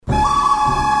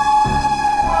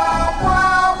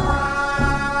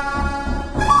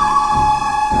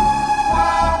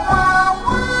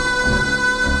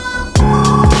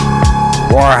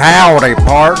Howdy,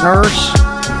 partners.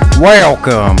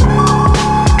 Welcome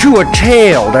to a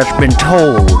tale that's been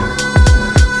told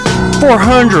for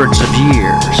hundreds of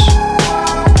years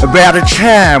about a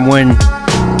time when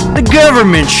the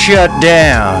government shut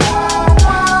down.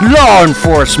 Law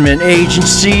enforcement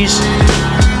agencies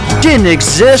didn't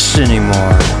exist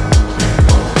anymore.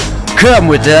 Come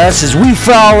with us as we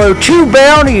follow two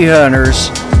bounty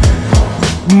hunters,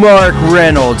 Mark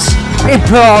Reynolds and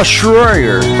Paul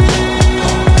Schroyer,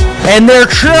 and their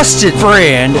trusted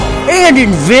friend and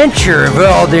inventor of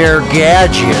all their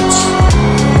gadgets,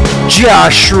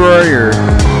 Josh Schroyer,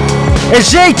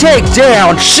 as they take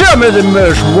down some of the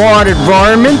most wanted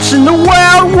varmints in the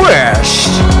Wild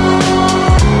West.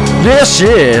 This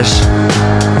is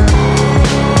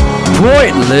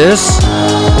Pointless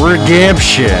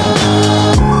Redemption.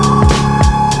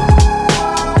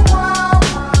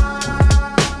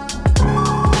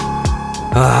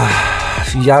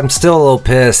 I'm still a little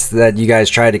pissed that you guys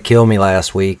tried to kill me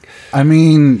last week. I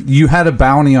mean, you had a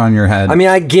bounty on your head. I mean,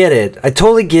 I get it. I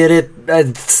totally get it.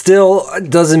 It still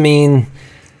doesn't mean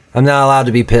I'm not allowed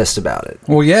to be pissed about it.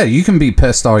 Well, yeah, you can be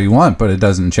pissed all you want, but it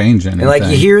doesn't change anything. And like,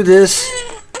 you hear this?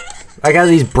 I got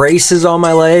these braces on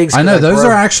my legs. I know, those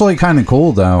are actually kind of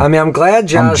cool, though. I mean, I'm glad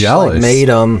Josh made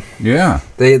them. Yeah.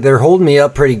 They're holding me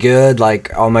up pretty good,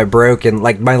 like, on my broken,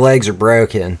 like, my legs are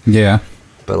broken. Yeah.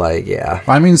 But, like, yeah.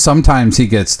 I mean, sometimes he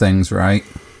gets things right.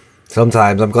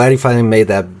 Sometimes. I'm glad he finally made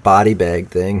that body bag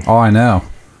thing. Oh, I know.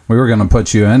 We were going to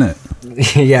put you in it.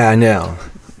 Yeah, I know.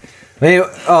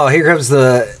 Oh, here comes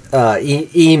the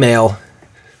email.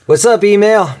 What's up,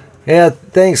 email? Yeah,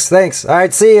 thanks. All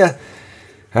right, see ya.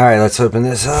 All right, let's open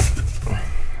this up.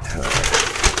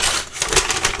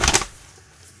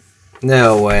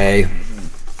 No way.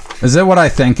 Is it what I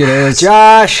think it is?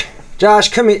 Josh,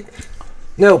 come here.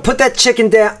 No, put that chicken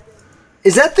down.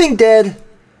 Is that thing dead?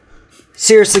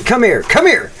 Seriously, come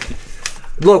here.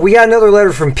 Look, we got another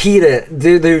letter from PETA.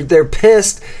 They're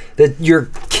pissed that you're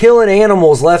killing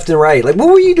animals left and right. Like, what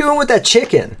were you doing with that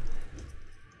chicken?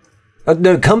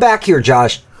 No, come back here,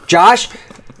 Josh. Josh,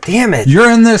 damn it.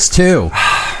 You're in this too.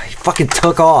 He fucking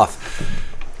took off.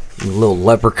 You little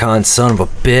leprechaun son of a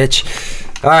bitch.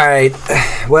 All right,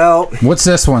 well. What's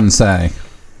this one say?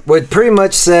 What pretty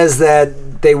much says that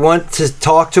they want to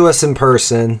talk to us in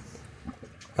person.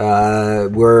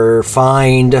 We're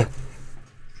fined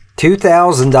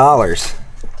 $2,000.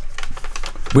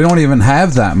 We don't even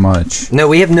have that much. No,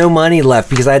 we have no money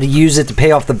left because I had to use it to pay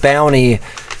off the bounty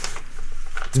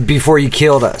before you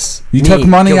killed us. You took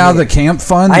money out of the camp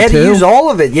fund, I had too? to use all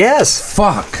of it, yes.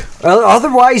 Fuck.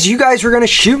 Otherwise, you guys were going to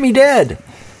shoot me dead.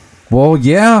 Well,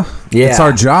 yeah. It's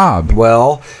our job.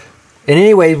 Well, and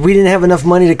anyway, we didn't have enough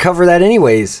money to cover that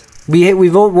anyways. We're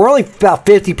only about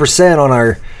 50% on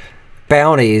our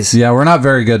bounties. Yeah, we're not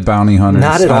very good bounty hunters.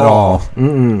 Not at all.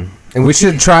 Mm-mm. And we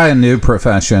should try a new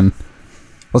profession.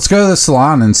 Let's go to the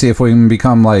salon and see if we can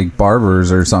become like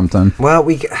barbers or something. Well,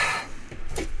 I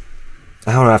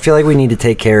don't know. I feel like we need to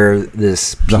take care of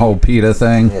this. The whole PETA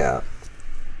thing. Yeah.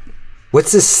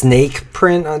 What's this snake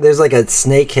print? There's like a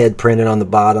snake head printed on the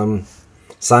bottom.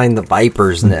 Sign the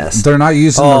Viper's Nest. They're not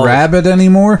using the rabbit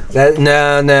anymor?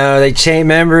 No. They changed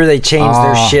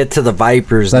their shit to the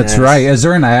Viper's Nest. That's right. Is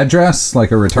there an address? Like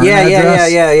a return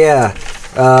address? Yeah.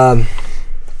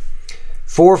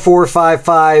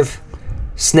 4455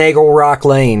 Snaggle Rock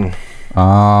Lane.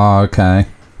 Oh, okay.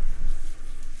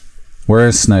 Where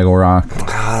is Snaggle Rock?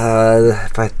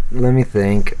 Let me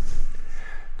think.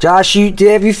 Josh,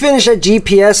 have you finished that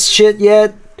GPS shit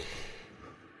yet?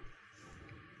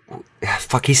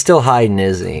 Fuck, he's still hiding,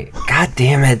 isn't he? God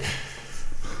damn it.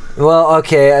 Well,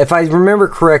 okay, if I remember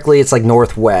correctly, it's like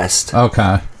northwest.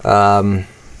 Okay.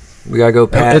 We gotta go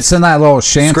past. It's in that little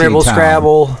shanty town.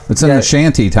 Scrabble. It's in the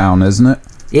shanty town, isn't it?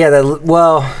 Yeah.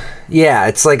 Yeah.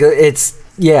 It's like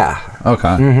yeah. Okay.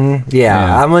 Mm-hmm.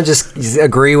 Yeah. I'm gonna just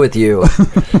agree with you.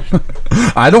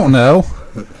 I don't know.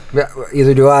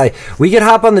 Either do I. We could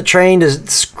hop on the train to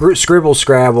Scribble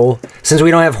Scrabble since we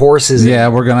don't have horses. Yeah,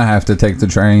 we're gonna have to take the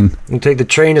train. We take the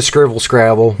train to Scribble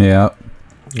Scrabble. Yeah.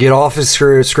 Get off of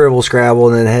Scribble Scrabble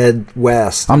and then head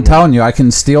west. I'm telling you, I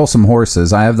can steal some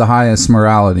horses. I have the highest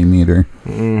morality meter.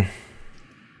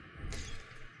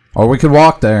 Or we could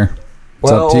walk there.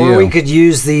 It's up to you. Or we could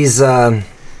use these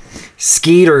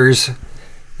skeeters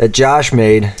that Josh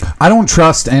made. I don't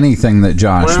trust anything that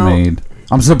Josh made.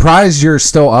 I'm surprised you're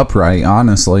still upright,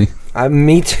 honestly.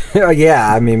 Me too.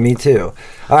 Yeah, I mean, me too.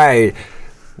 All right.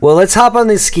 Well, let's hop on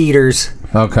these skeeters.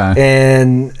 Okay.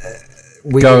 And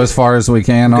we go as far as we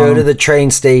can. Go to the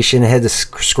train station, head to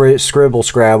Scribble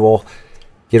Scrabble,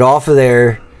 get off of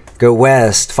there, go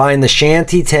west, find the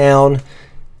shanty town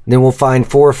then we'll find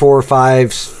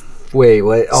 445. Wait,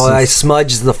 what? Oh, I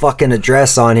smudged the fucking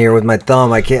address on here with my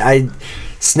thumb. I can't.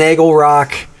 Snaggle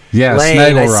Rock. Yeah, Lane.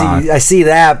 Snaggle Rock. I see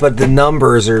that, but the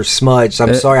numbers are smudged.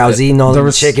 I'm sorry. I was eating all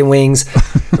the chicken wings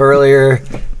earlier.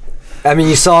 I mean,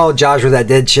 you saw Josh with that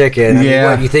dead chicken. I mean,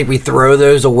 what, you think we throw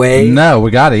those away? No,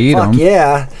 we got to eat them.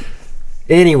 Yeah.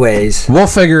 Anyways. We'll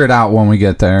figure it out when we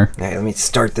get there. All right, let me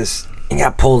start this. You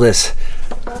got to pull this.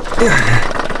 All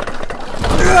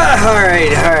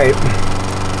right.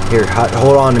 Here,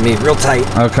 hold on to me real tight.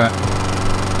 Okay.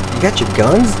 You got your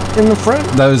guns in the front?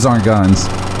 Those aren't guns.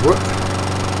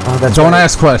 Oh, that's Don't right.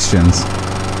 ask questions.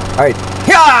 All right.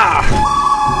 Yeah!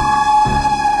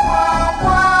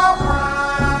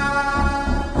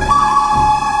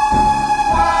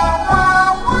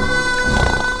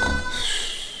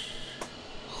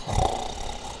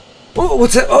 Oh,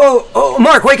 what's that? Oh,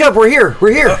 Mark, wake up. We're here.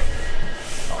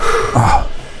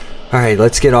 All right,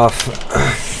 let's get off.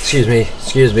 Excuse me.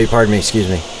 Pardon me. Excuse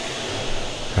me.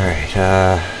 All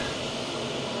right.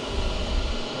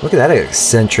 Look at that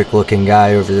eccentric looking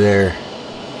guy over there.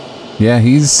 Yeah,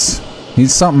 he's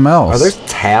something else. Are there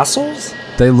tassels?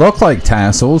 They look like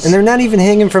tassels. And they're not even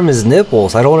hanging from his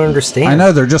nipples. I don't understand. I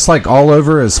know, they're just like all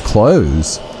over his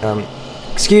clothes.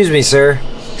 Excuse me, sir.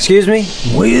 Excuse me?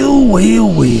 Well.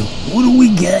 What do we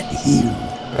got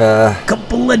here?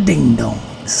 Couple of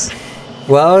ding-dongs.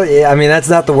 Well, yeah, I mean, that's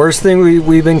not the worst thing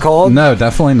we've been called. No,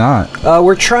 definitely not.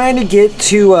 We're trying to get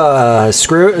to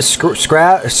Scraggle.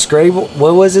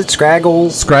 What was it?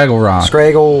 Scraggle Rock.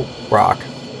 Scraggle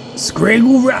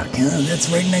Rock, huh? That's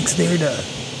right next there to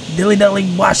Dilly Dally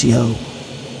Washiho.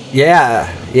 Yeah.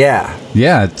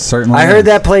 Yeah, it certainly I heard is.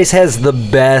 that place has the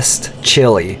best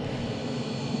chili.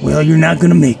 Well, you're not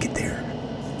gonna make it there.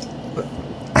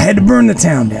 I had to burn the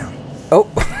town down. Oh.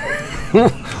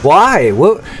 Why?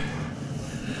 What?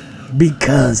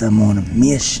 Because I'm on a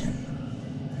mission.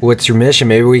 What's your mission?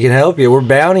 Maybe we can help you. We're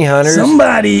bounty hunters.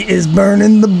 Somebody is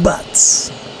burning the butts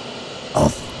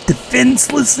of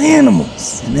defenseless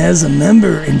animals. And as a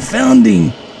member and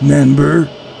founding member,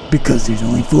 because there's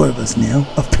only 4 of us now,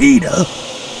 of PETA,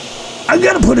 I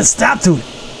gotta put a stop to it.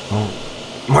 Oh.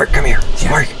 Mark, come here. Yeah.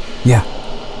 Mark. Yeah.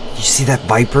 You see that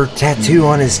viper tattoo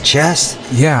on his chest?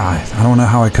 Yeah, I don't know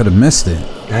how I could have missed it.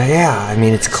 Yeah, I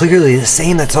mean, it's clearly the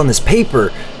same that's on this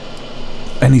paper.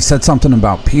 And he said something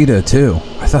about PETA, too.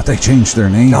 I thought they changed their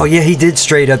name. Oh, yeah, he did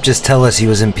straight up just tell us he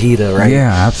was in PETA, right?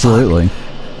 Yeah, absolutely.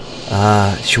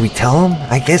 Should we tell him?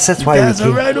 I guess that's why Guys, we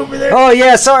all right over there? Oh,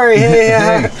 yeah, sorry.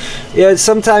 Hey. Yeah,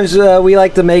 sometimes we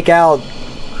like to make out.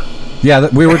 Yeah,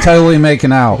 we were totally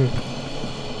making out.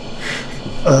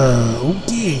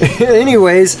 Okay.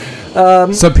 Anyways,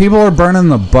 So people are burning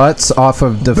the butts off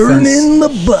of Burning the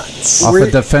butts. off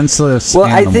of defenseless well,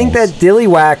 animals. I think that Dilly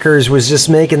Whackers was just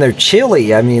making their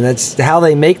chili. I mean, that's how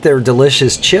they make their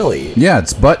delicious chili. Yeah,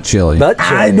 it's butt chili. Butt chili.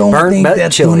 I don't Burnt think butt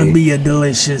that's chili. going to be a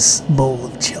delicious bowl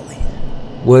of chili.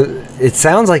 Well, it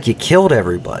sounds like you killed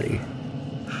everybody.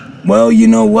 Well, you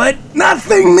know what?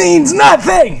 Nothing means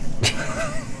nothing.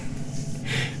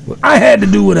 I had to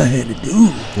do what I had to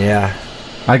do. Yeah.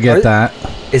 I get that.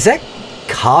 Is that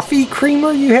coffee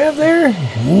creamer you have there?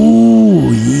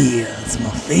 Ooh, yeah. It's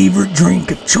my favorite drink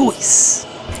of choice.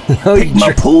 Oh, Pick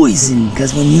my poison,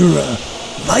 because when you're a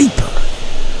viper,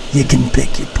 you can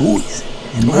pick your poison.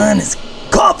 And mine is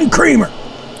coffee creamer.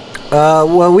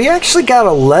 Well, we actually got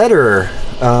a letter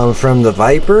from the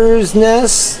Viper's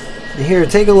Nest. Here,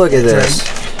 take a look at this.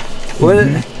 What?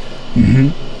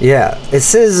 Mm-hmm. Yeah, it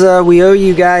says we owe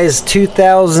you guys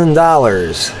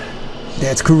 $2,000.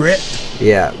 That's correct.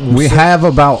 Yeah, We have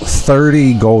about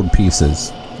 30 gold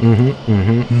pieces.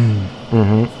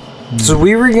 So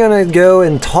we were gonna go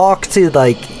and talk to,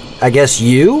 like, I guess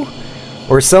you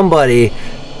or somebody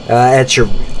at your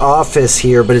office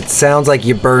here, but it sounds like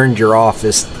you burned your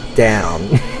office down.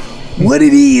 What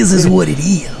it is what it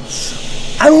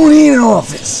is. I don't need an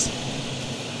office.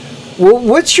 Well,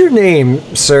 what's your name,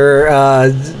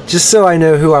 sir? Just so I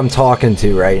know who I'm talking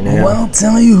to right now. Well, I'll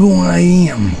tell you who I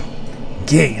am.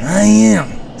 Okay, I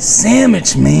am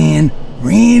Sandwich Man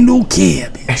Randall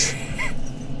Cabbage.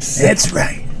 That's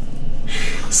right.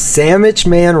 Sandwich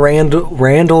Man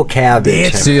Randall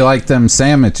Cabbage. That's So you like them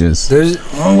sandwiches? There's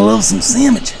I love some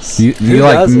sandwiches. You Who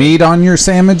like doesn't? meat on your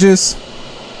sandwiches?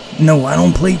 No, I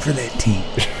don't play for that team.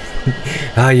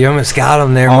 Oh, you almost got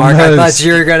him there, Mark. I Almost. thought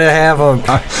you were gonna have him.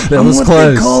 That I'm was what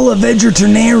close. they call a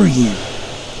vegetarian.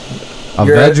 A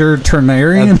You're a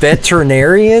vegetarian?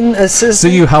 veterinarian assistant. So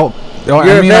you help... Oh,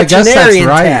 You're I mean, a I guess that's veterinarian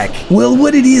right. tech. Well,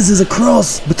 what it is a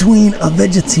cross between a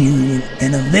vegetarian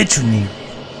and a veterinarian.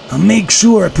 I make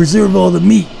sure I preserve all the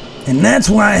meat, and that's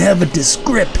why I have a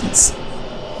discrepancy.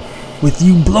 with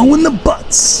you blowing the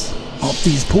butts off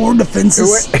these poor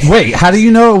defenses. Wait, how do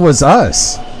you know it was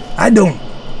us? I don't,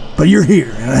 but you're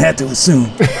here, and I had to assume.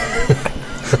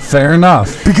 Fair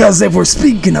enough. Because if we're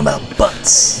speaking about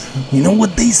butts, you know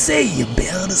what they say, you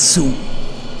better assume.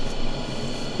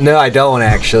 No, I don't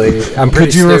actually. I'm pretty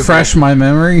Could you stupid. refresh my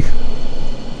memory?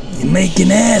 You make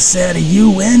an ass out of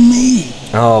you and me.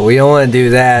 Oh, we don't want to do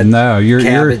that. No, you're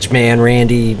Cabbage Man,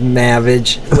 Randy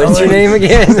Mavage. What's your name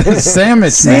again?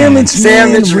 Sandwich man.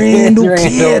 Sandwich Man, Randall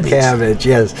Cabbage. Cabbage.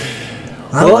 Yes.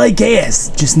 I like ass,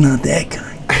 just not that kind.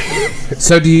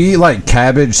 So do you eat like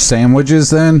cabbage sandwiches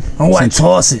then? Oh, I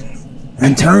toss it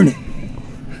and turn it.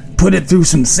 Put it through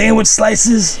some sandwich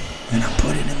slices, and I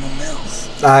put it in my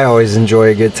mouth. I always enjoy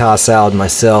a good tossed salad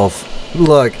myself.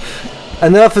 Look,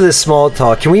 enough of this small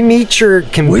talk. Can we meet your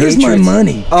compatriots? Where's my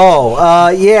money? Oh,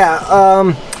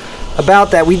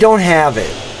 about that, we don't have it.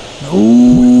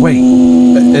 Ooh. Wait,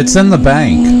 it's in the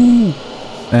bank.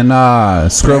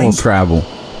 And Scribble Bank? Scrabble.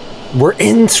 We're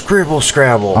in Scribble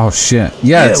Scrabble. Oh shit.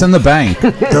 Yeah, it's Yeah. in the bank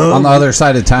on the other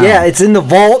side of town. Yeah, it's in the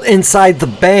vault inside the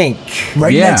bank.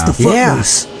 Right Yeah. next to Yeah.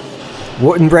 Footloose.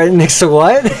 What, right next to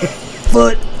what?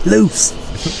 Footloose.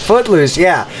 Footloose,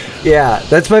 yeah. Yeah,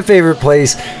 that's my favorite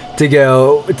place to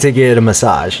go to get a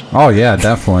massage. Oh yeah,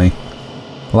 definitely.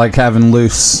 I like having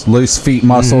loose feet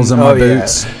muscles in my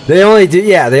boots.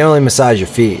 Yeah. They only massage your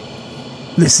feet.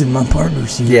 Listen, my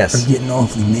partners here Yes. are getting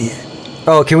awfully mad.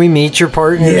 Oh, can we meet your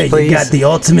partners, Yeah, please? you got the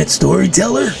ultimate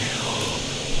storyteller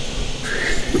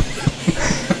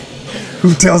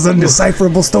who tells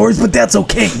undecipherable stories, but that's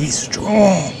okay. He's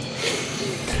strong.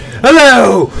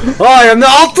 Hello! I am the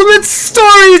ultimate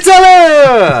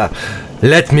storyteller!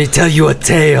 Let me tell you a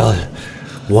tale.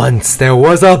 Once there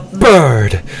was a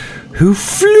bird who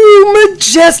flew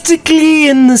majestically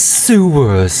in the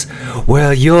sewers,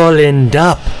 where you'll end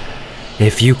up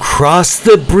if you cross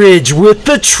the bridge with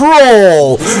the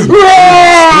troll. Roar!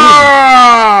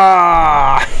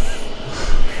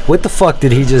 What the fuck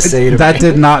did he just say to That me?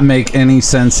 did not make any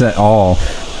sense at all.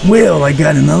 Well, I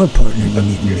got another partner you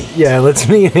need to meet. Yeah, let's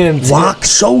meet him too. Wok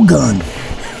Shogun.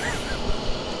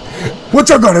 What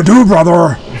you gonna do,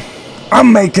 brother?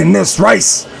 I'm making this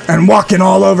rice and walking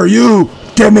all over you.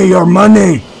 Give me your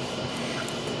money.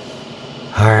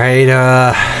 Alright,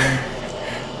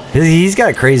 he's got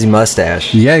a crazy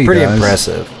mustache. Yeah, he Pretty does.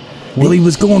 impressive. Well, he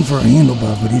was going for a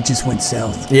handlebar, but it just went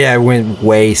south. Yeah, it went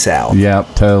way south.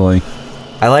 Yep, totally.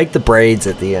 I like the braids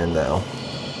at the end, though.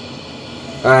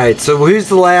 Alright, so who's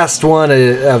the last one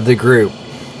of the group?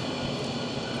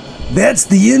 That's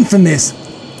the infamous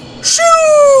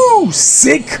Shoo!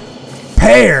 Sick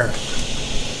Pear.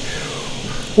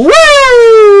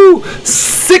 Woo!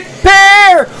 Sick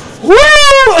pear! Woo!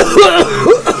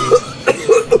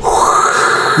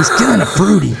 He's kind of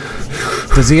fruity.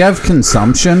 Does he have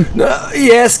consumption?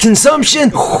 Yes,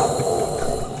 consumption.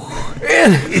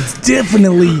 It's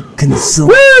definitely consumed.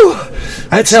 Woo!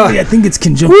 That's how Actually, I think it's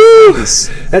conjunctivitis.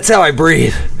 That's how I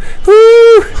breathe.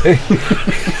 Woo!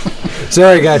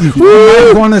 Sorry, guys.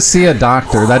 I want to see a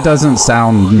doctor. That doesn't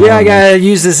sound normal. Yeah, I gotta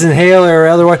use this inhaler or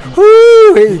otherwise.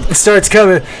 Woo! It starts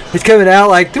coming. It's coming out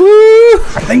like woo!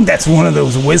 I think that's one of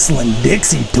those whistling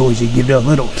Dixie toys you give to a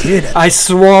little kid. I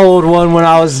swallowed one when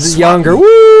I was younger.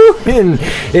 Woo! And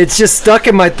it's just stuck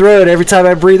in my throat every time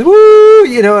I breathe. Woo!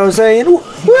 You know what I'm saying?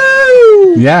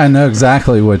 Woo! Yeah, I know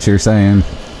exactly what you're saying.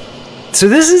 So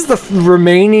this is the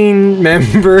remaining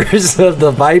members of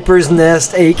the Viper's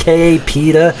Nest, aka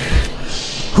PETA.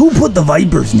 Who put the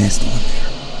viper's nest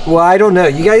on? Well, I don't know.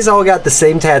 You guys all got the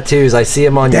same tattoos. I see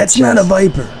them on That's your not a chest.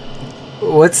 viper.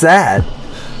 What's that?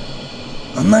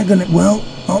 I'm not gonna. Well,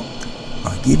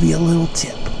 I'll give you a little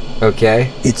tip.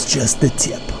 Okay. It's just the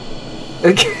tip.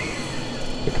 Okay.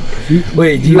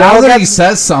 Wait, you Now all that got he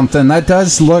says something, that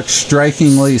does look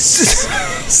strikingly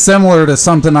similar to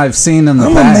something I've seen in the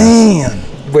I'm a past.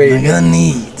 man. Wait. I got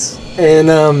needs. and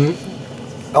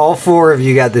all four of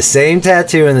you got the same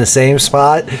tattoo in the same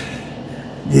spot.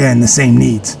 Yeah, and the same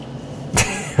needs.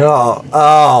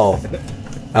 Oh.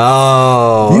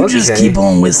 You just okay. keep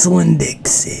on whistling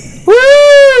Dixie.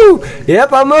 Woo!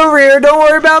 Yep, I'm over here. Don't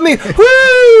worry about me.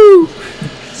 Woo!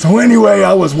 So anyway,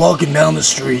 I was walking down the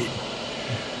street.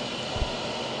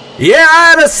 Yeah,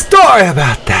 I had a story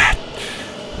about that.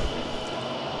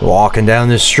 Walking down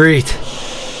the street,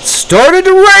 started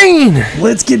to rain.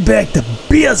 Let's get back to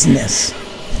business.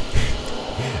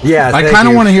 Yeah, I kind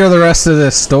of want to hear the rest of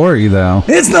this story, though.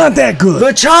 It's not that good.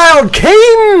 The child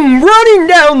came running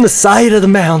down the side of the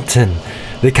mountain.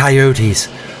 The coyotes,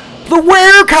 the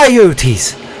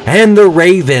were-coyotes, and the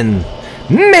raven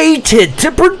mated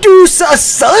to produce a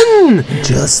son.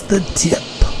 Just the tip.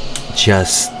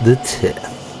 Just the tip.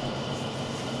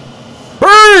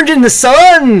 burned in the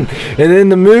sun, and then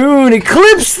the moon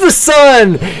eclipsed the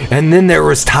sun, and then there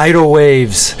was tidal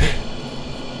waves.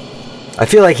 I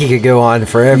feel like he could go on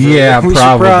forever. Yeah, we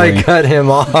probably. should probably cut him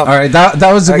off. All right,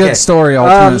 that was a Okay. good story,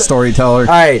 Ultimate Storyteller. All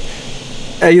right.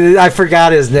 I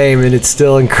forgot his name, and it's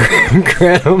still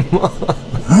incredible.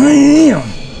 I am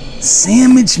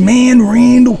Sandwich Man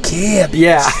Randall Cabbage.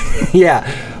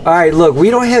 Yeah. All right, look,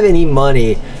 we don't have any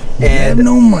money. I have And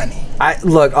no money.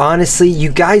 look, honestly, you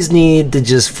guys need to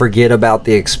just forget about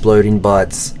the exploding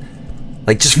butts.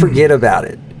 Like, just forget about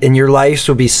it. And your lives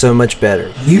will be so much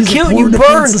better. You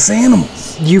burned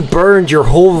animals. You burned your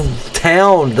whole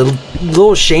town, the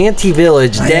little shanty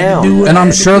village I had to down. do what And I I'm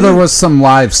had to sure do. there was some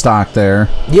livestock there.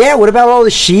 Yeah, what about all the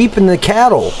sheep and the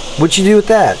cattle? What'd you do with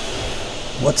that?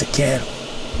 What's a cattle?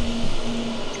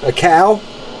 A cow?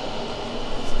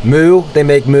 Moo? They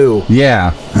make moo.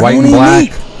 Yeah, I white don't and eat black.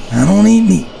 meat. I don't eat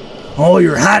meat. All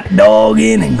your hot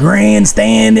dogging and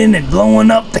grandstanding and blowing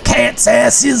up the cat's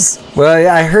asses. Well,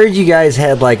 I heard you guys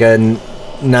had like a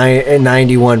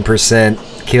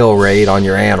 91% kill rate on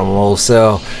your animals,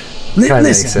 so kind of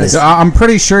makes sense. Listen. I'm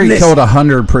pretty sure he Listen. killed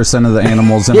 100% of the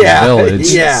animals in Yeah, the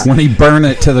village yeah. when he burned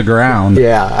it to the ground.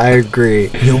 Yeah, I agree.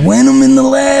 You win them in the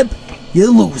lab, you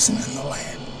lose them in the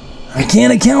lab. I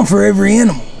can't account for every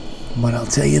animal, but I'll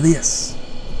tell you this.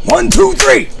 1, 2,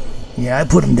 3. Yeah, I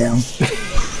put them down.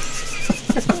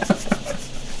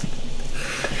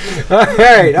 All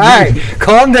right,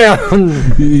 calm down.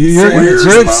 Your Where's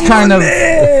group's my kind of.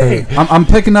 money? I'm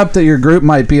picking up that your group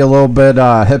might be a little bit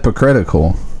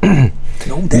hypocritical. No,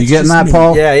 that's You getting just that, me.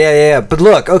 Paul? Yeah. But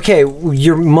look, okay,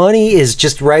 your money is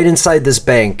just right inside this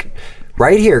bank.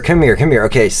 Right here. Come here.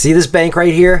 Okay, see this bank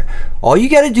right here? All you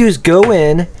got to do is go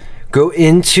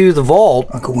into the vault,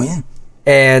 I'll go in.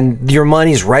 and your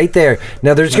money's right there.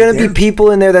 Now, there's going to there? be people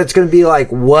in there that's going to be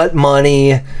like, what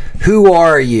money? Who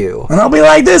are you? And I'll be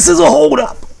like, this is a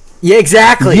holdup. Yeah,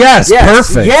 exactly. Yes,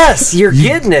 perfect. Yes, you're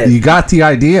getting it. You got the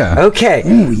idea. Okay.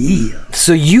 Oh, yeah.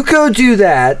 So you go do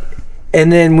that,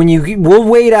 and then we'll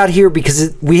wait out here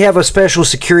because we have a special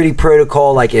security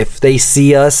protocol. Like if they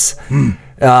see us,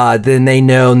 then they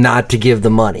know not to give the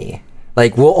money.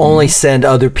 Like we'll only send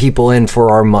other people in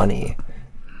for our money.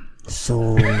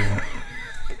 So,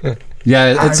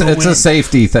 Yeah, it's go a in.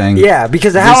 safety thing. Yeah,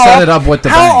 because We how set it up with the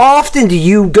how bank. often do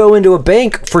you go into a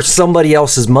bank for somebody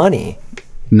else's money?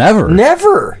 Never.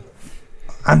 Never.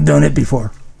 I've done it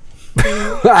before.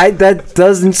 That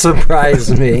doesn't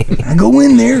surprise me. I go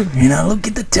in there and I look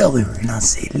at the teller and I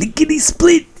say, lickety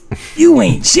split. You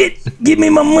ain't shit. Give me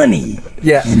my money.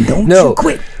 Yeah. And don't No. you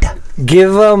quit.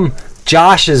 Give them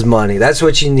Josh's money. That's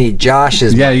what you need.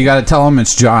 Josh's Yeah, you got to tell him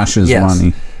it's Josh's Yes.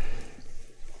 money.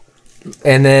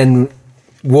 and then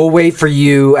we'll wait for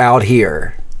you out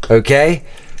here. Okay?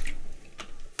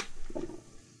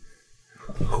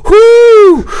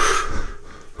 Whoo!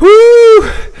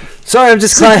 Whoo! Sorry, I'm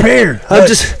just climbing. here. I'm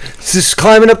just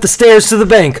climbing up the stairs to the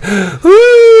bank.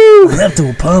 Whoo! I have to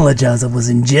apologize. I was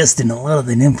ingesting a lot of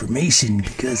that information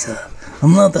because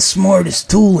I'm not the smartest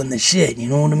tool in the shed. You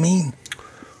know what I mean?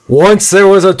 Once there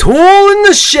was a tool in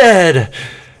the shed.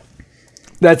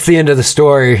 That's the end of the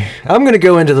story. I'm gonna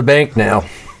go into the bank now.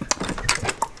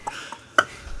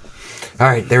 All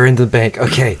right, they're in the bank.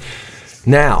 Okay,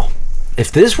 now,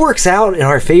 if this works out in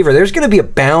our favor, there's gonna be a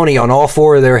bounty on all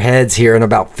four of their heads here in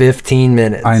about 15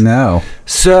 minutes. I know.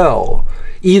 So,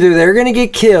 either they're gonna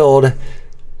get killed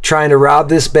trying to rob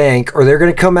this bank, or they're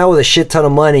gonna come out with a shit ton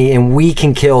of money and we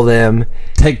can kill them.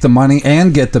 Take the money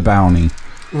and get the bounty.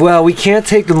 Well, we can't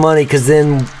take the money because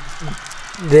then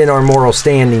our moral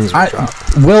standings will drop.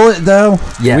 Will it though?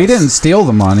 Yes. We didn't steal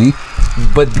the money.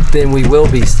 But then we will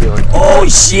be stealing. Oh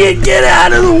shit! Get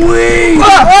out of the way!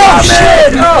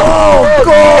 shit! Oh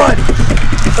god!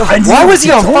 I did Why what was he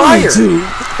you on told me fire? to.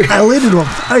 I lit it on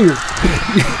fire.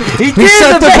 He did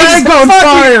set the bank on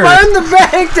fire. Burn the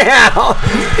bank down.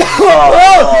 Woo!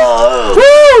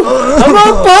 I'm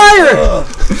on fire.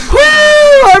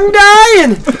 Woo! I'm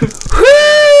dying.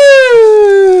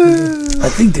 Woo! I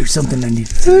think there's something I need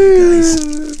to tell you guys.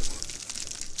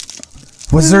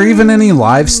 Was there even any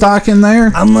livestock in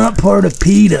there? I'm not part of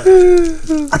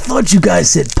PETA. I thought you guys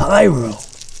said pyro.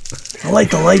 I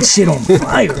like to light shit on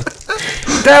fire.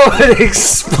 That would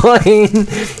explain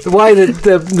why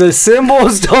the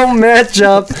symbols don't match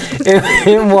up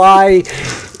and why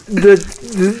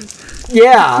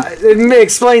yeah, it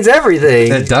explains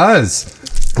everything. It does.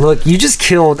 Look, you just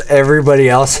killed everybody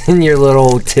else in your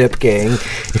little tip gang.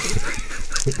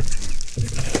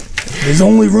 There's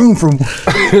only room for one.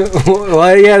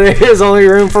 Well, yeah, there is only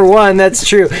room for one. That's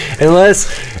true. Unless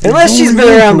she's Only been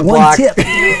room around for the one block. tip.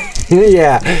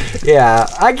 Yeah,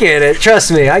 I get it.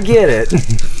 Trust me, I get it.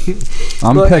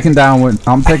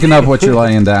 I'm picking up what you're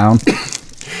laying down.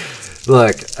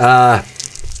 Look,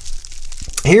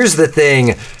 here's the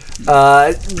thing.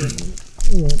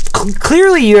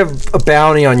 Clearly you have a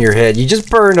bounty on your head. You just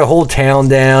burned a whole town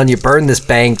down. You burned this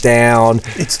bank down.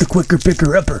 It's the quicker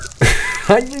picker upper.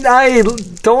 I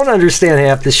don't understand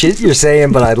half the shit you're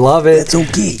saying, but I love it. That's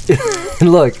okay.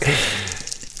 Look,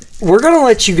 we're going to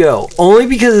let you go. Only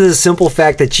because of the simple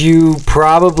fact that you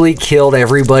probably killed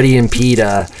everybody in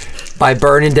PETA by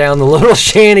burning down the little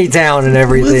shanty town and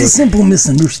everything. Well, it's a simple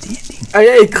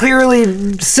misunderstanding.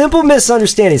 Clearly, simple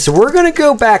misunderstanding. So we're going to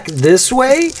go back this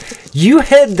way. You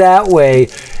head that way.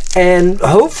 And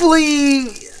hopefully,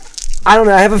 I don't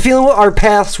know, I have a feeling our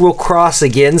paths will cross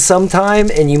again sometime.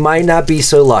 And you might not be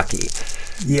so lucky.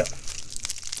 Yeah.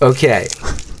 Okay.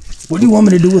 What do you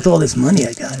want me to do with all this money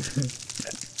I got?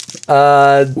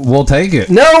 We'll take it.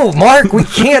 No, Mark, we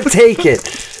can't take it.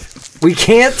 We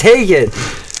can't take it.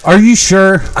 Are you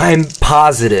sure? I'm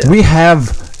positive. We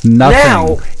have nothing.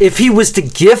 Now, if he was to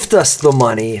gift us the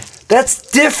money,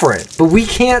 that's different, but we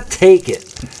can't take it.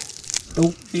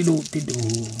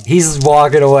 He's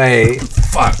walking away.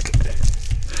 Fuck.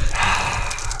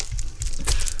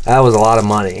 That was a lot of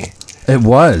money. It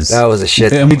was. That was a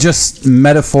shit. And we just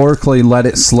metaphorically let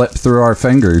it slip through our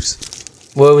fingers.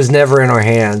 Well, it was never in our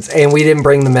hands, and we didn't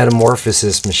bring the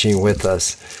metamorphosis machine with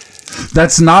us.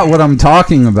 That's not what I'm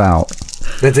talking about.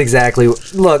 That's exactly.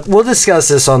 Look, we'll discuss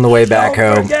this on the way back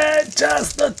home. Forget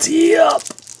just the tip.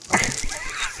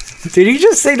 Did he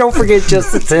just say don't forget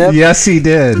just the tip? Yes, he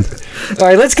did. All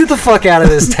right, let's get the fuck out of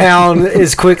this town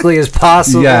as quickly as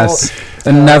possible. Yes,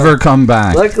 and never come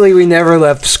back. Luckily, we never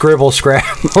left Scribble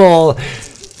Scrabble.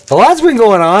 A lot's been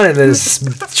going on in this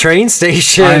train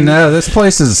station. I know, this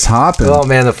place is hopping. Oh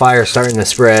man, the fire's starting to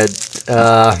spread.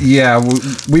 Yeah,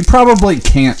 we probably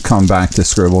can't come back to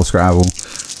Scribble Scrabble.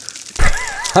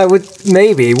 I would,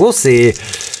 maybe. We'll see.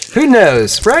 Who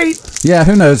knows, right? Yeah,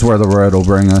 who knows where the road will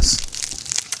bring us.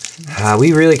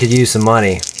 We really could use some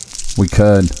money. We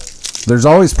could. There's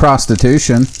always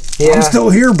prostitution. Yeah. I'm still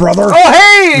here, brother. Oh,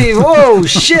 hey! Whoa,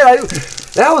 shit.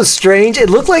 That was strange. It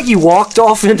looked like you walked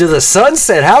off into the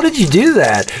sunset. How did you do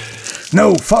that?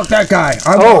 No, fuck that guy.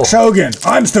 I'm Oh. Shogun.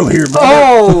 I'm still here, brother.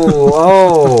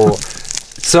 Oh.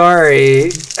 Sorry.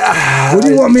 What do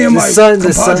you want me and my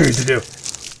compadres to do?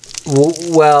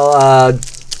 Well,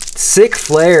 Sick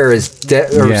Flare is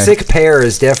dead, or Yeah. Sick Pear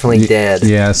is definitely dead.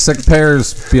 Yeah, sick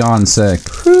pears beyond sick.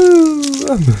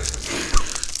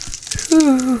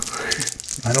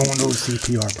 I don't want no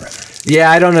CPR, brother.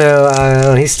 Yeah, I don't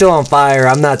know. He's still on fire.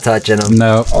 I'm not touching him.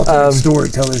 No. Ultimate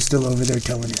storyteller's still over there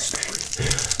telling his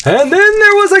story. And then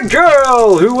there was a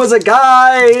girl who was a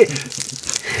guy.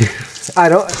 I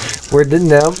don't. Where did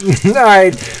no? All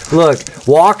right. Look,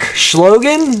 Walk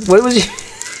Shogun. What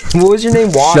was your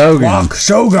name? Shogun. Walk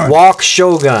Shogun. Walk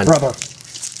Shogun. Brother.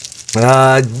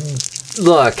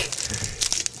 Look.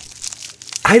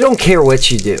 I don't care what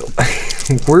you do.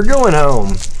 We're going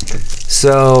home.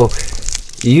 So,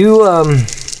 you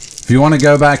If you want to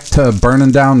go back to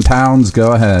burning down towns,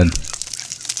 go ahead.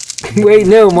 wait,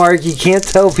 no, Mark, you can't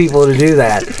tell people to do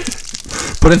that.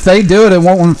 But if they do it, it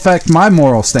won't affect my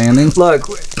moral standing. Look,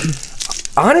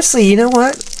 honestly, you know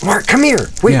what? Mark, come here.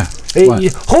 Wait. Yeah, Hey, what?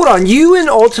 hold on. You and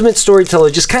Ultimate Storyteller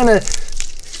just kind of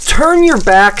turn your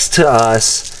backs to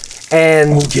us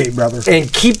and Okay, brother.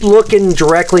 and keep looking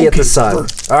directly at the sun.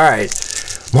 brother. All right.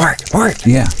 Mark,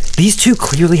 Yeah. these two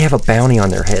clearly have a bounty on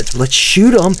their heads. Let's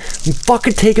shoot them and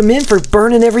fucking take them in for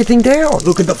burning everything down.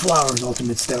 Look at the flowers,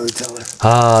 Ultimate Storyteller.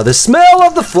 The smell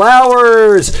of the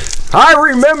flowers. I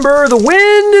remember the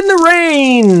wind and the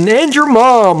rain and your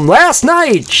mom last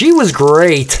night. She was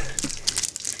great.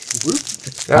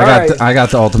 I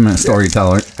got the ultimate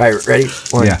storyteller. All right, ready?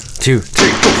 One, Yeah. 2,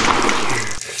 3.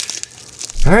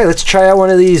 All right, let's try out one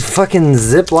of these fucking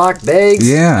Ziploc bags.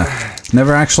 Yeah.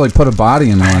 Never actually put a body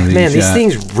in one of these Man, these yet.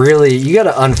 things really, you got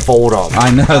to unfold them. I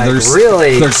know. Like,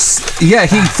 really. Yeah,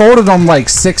 he folded them like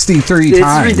 63 It's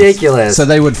times. ridiculous. So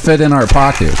they would fit in our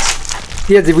pockets.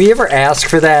 Yeah, did we ever ask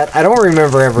for that? I don't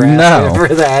remember ever asking No.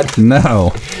 for that.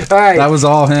 No. All right. That was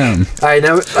all him. All right,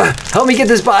 now help me get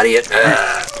this body in.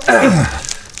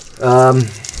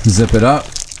 Zip it up.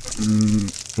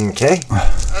 Okay.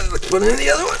 Let's put in the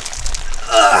other one.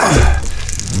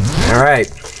 All right.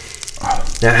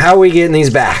 Now, how are we getting these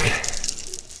back?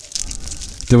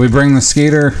 Did we bring the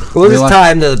skeeter? We'll We just left- tie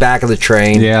them to the back of the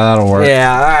train. Yeah, that'll work.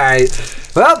 Yeah, all right.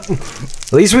 Well,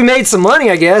 at least we made some money,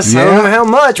 I guess. I don't Yeah. know how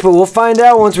much, but we'll find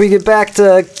out once we get back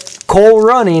to coal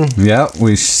running. Yep,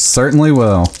 we certainly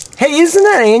will. Hey, isn't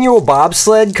that annual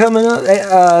bobsled coming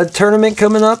up? Tournament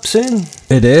coming up soon?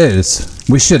 It is.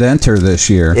 We should enter this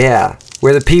year. Yeah,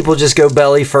 where the people just go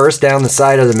belly first down the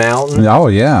side of the mountain. Oh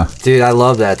yeah. Dude, I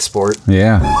love that sport.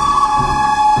 Yeah.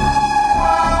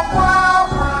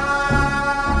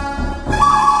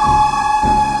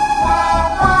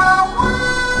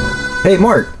 Hey,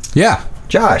 Mark, Yeah.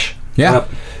 Josh, Yeah.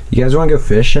 you guys want to go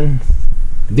fishing?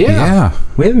 Yeah.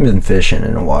 We haven't been fishing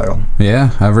in a while. Yeah.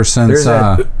 Ever since There's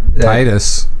that-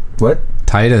 Titus. What?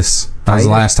 Titus. That was Titus?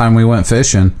 the last time we went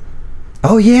fishing.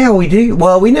 Oh yeah, we do.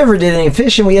 Well, we never did any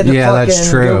fishing. We had to Yeah, that's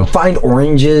fucking true. go find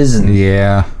oranges and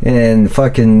Yeah.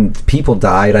 fucking people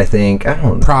died. I think I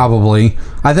don't know. Probably.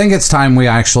 I think it's time we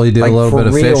actually do a little for bit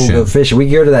of real, fishing. go fishing. We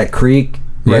go to that creek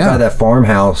right Yeah. by that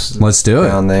farmhouse. Let's do it.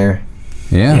 down there.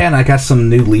 Yeah. Yeah, and I got some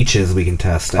new leeches we can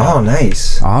test out. Oh,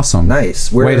 nice, Awesome.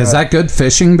 nice. Where, Wait, is that good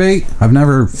fishing bait? I've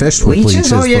never fished with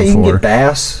leeches Oh yeah, you can before. get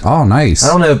bass. Oh, nice. I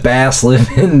don't know if bass live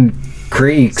in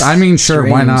creeks. I mean, sure,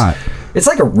 why streams. not? It's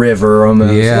like a river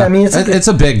almost. Yeah. I mean, it's like it's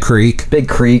a big creek. big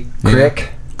creek. Crick.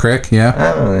 Crick, yeah.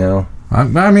 I don't know.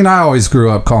 I mean, I always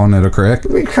grew up calling it a crick.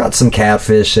 We caught some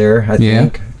catfish there. I Yeah.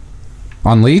 think.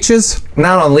 On leeches?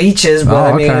 Not on leeches, but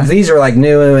Oh, I mean, okay. if these are like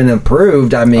new and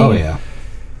improved, I mean. Oh, yeah.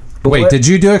 But Wait, what- did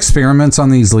you do experiments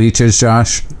on these leeches,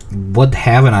 Josh? What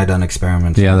haven't I done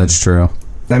experiments Yeah, on? that's true.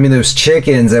 I mean, those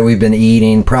chickens that we've been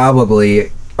eating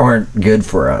probably aren't good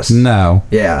for us. No.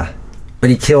 Yeah,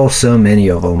 but he kills so many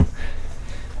of them.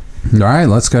 All right,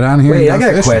 let's go down here. Wait, and I go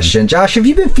got a fishing. question, Josh. Have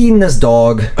you been feeding this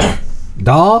dog?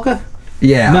 Dog?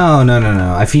 Yeah.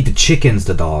 No. I feed the chickens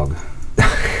the dog.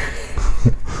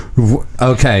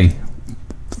 Okay,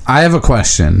 I have a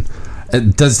question.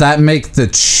 Does that make the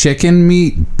chicken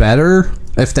meat better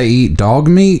if they eat dog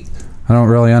meat? I don't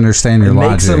really understand your It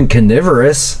logic. makes them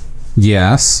carnivorous.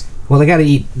 Yes. Well, they got to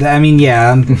eat. I mean,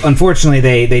 yeah. Unfortunately,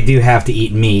 they do have to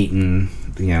eat meat, and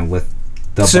with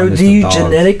the So abundance do you of dogs.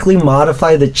 genetically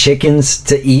modify the chickens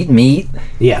to eat meat?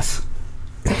 Yes.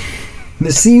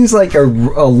 This seems like a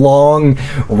long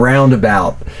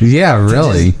roundabout. Yeah,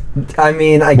 really. I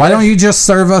mean, Why don't you just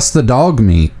serve us the dog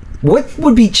meat? What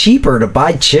would be cheaper, to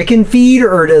buy chicken feed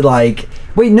or to like?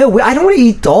 Wait, no, I don't want to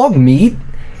eat dog meat.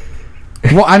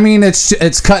 Well, I mean,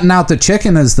 it's cutting out the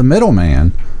chicken as the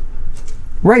middleman.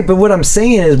 Right, but what I'm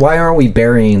saying is, why aren't we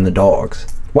burying the dogs?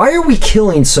 Why are we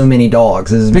killing so many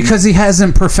dogs? Because he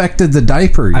hasn't perfected the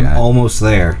diaper yet. I'm almost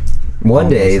there. One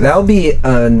day that'll be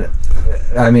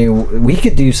I mean, we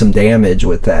could do some damage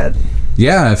with that.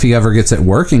 Yeah, if he ever gets it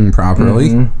working properly.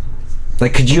 Mm-hmm.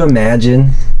 Like, could you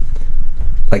imagine,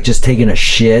 like, just taking a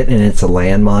shit and it's a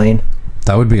landmine?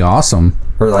 That would be awesome.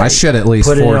 Or like, I shit at least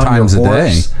put it 4 on times a your day.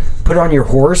 horse. Put it on your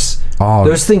horse. Oh.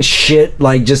 Those things shit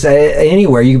like just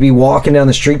anywhere. You could be walking down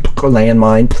the street,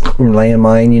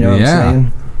 landmine. You know what Yeah. I'm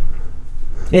saying?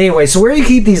 Anyway, so where do you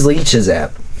keep these leeches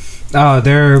at? Oh,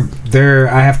 they're.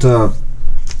 I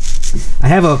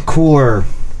have a cooler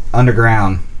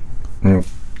underground.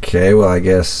 Okay, well, I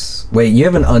guess. Wait, you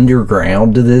have an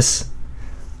underground to this?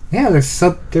 Yeah,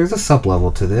 there's a sub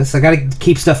level to this. I gotta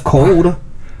keep stuff cold.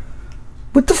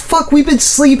 What the fuck? We've been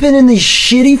sleeping in these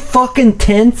shitty fucking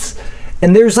tents,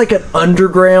 and there's like an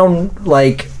underground,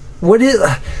 like, what is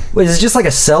it just like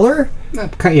a cellar? Yeah,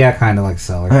 kind of like a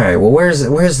cellar. All right, well,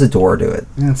 where's the door to it?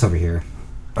 Yeah, it's over here.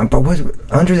 But what,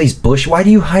 under these bush? Why do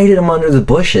you hide them under the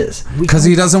bushes? Because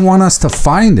he doesn't want us to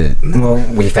find it. Well,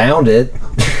 we found it.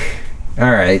 All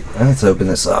right, let's open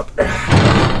this up.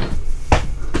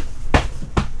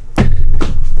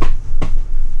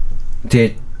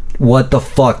 Dude, what the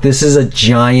fuck? This is a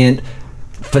giant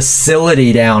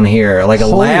facility down here, like a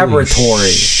Holy laboratory.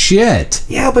 Shit.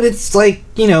 Yeah, but it's like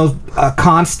a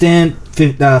constant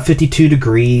 52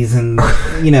 degrees, and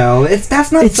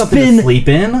that's not It's something been- to sleep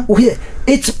in.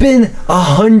 It's been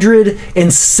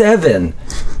 107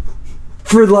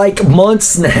 for like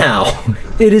months now.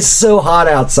 It is so hot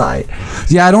outside.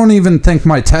 Yeah, I don't even think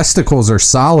my testicles are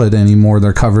solid anymore.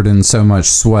 They're covered in so much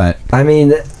sweat. I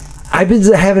mean, I've been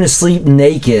having to sleep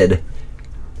naked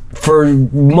for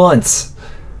months.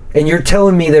 And you're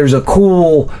telling me there's a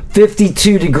cool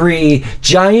 52-degree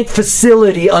giant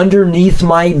facility underneath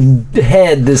my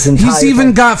head this entire He's even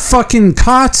time. got fucking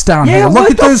cots down Yeah, here. what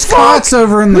Look at the those fuck? cots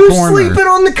over in the Who's corner. sleeping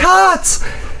on the cots?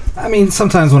 I mean,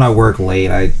 sometimes when I work late,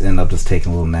 I end up just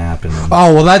taking a little nap, and then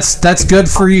Oh, well, that's good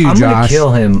for you, I'm gonna Josh.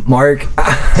 kill him, Mark.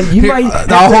 You Here, might.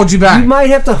 I'll hold you back. You might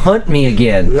have to hunt me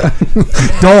again.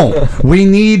 Don't. We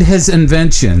need his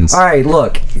inventions. All right,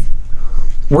 look.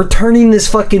 We're turning this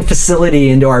fucking facility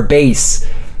into our base.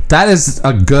 That is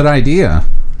a good idea.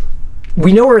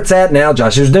 We know where it's at now,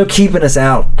 Josh. There's no keeping us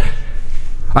out.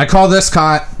 I call this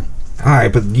cot. all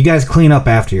right, but you guys clean up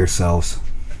after yourselves.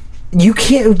 You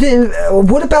can't.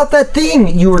 What about that thing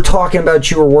you were talking about?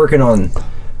 You were working on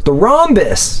the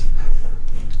rhombus.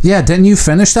 Yeah, didn't you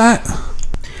finish that?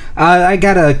 I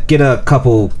gotta get a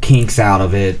couple kinks out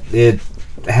of it. It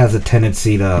has a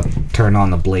tendency to turn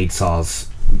on the blade saws.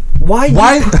 Why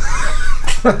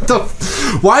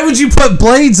would you put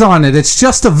blades on it? It's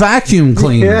just a vacuum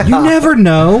cleaner. Yeah. You never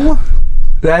know.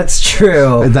 That's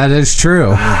true. That is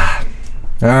true. All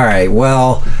right.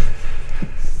 Well,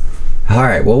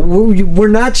 we're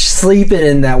not sleeping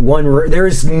in that one room.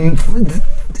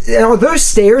 Are those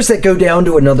stairs that go down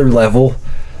to another level?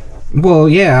 Well,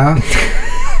 yeah.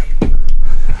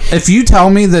 If you tell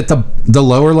me that the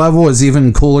lower level is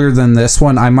even cooler than this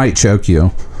one, I might choke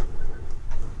you.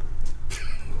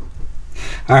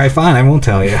 All right, fine. I won't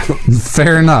tell you.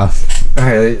 Fair enough. All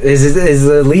right. Is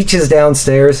the leeches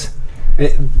downstairs?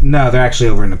 No, they're actually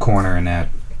over in the corner in that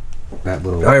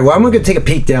little. All right. Well, I'm gonna take a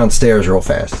peek downstairs real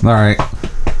fast. All right.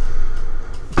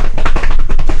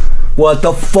 What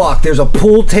the fuck? There's a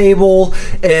pool table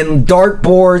and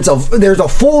dartboards. There's a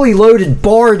fully loaded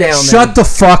bar down there. Shut the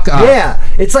fuck up. Yeah,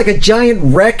 it's like a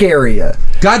giant rec area.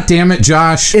 God damn it,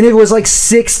 Josh. And it was like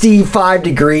 65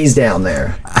 degrees down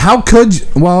there. How could you?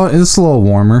 Well, it's a little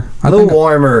warmer. A little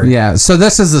warmer. Yeah, so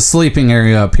this is the sleeping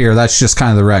area up here. That's just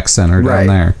kind of the rec center down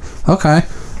there. Okay.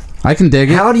 I can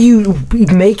dig it. How do you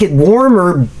make it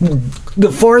warmer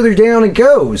the farther down it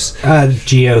goes?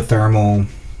 Geothermal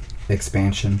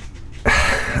expansion.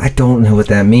 I don't know what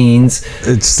that means.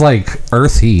 It's like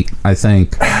earth heat, I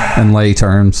think, in lay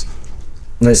terms.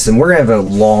 Listen, we're going to have a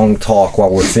long talk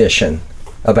while we're fishing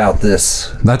about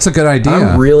this. That's a good idea.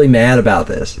 I'm really mad about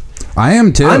this. I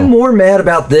am too. I'm more mad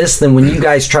about this than when you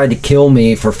guys tried to kill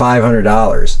me for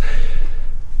 $500.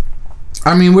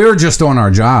 I mean, we were just doing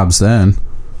our jobs then.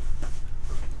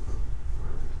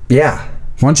 Yeah.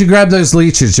 Why don't you grab those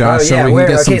leeches, Josh, so we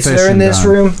can get some fishing so they're in this done.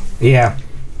 room? Yeah.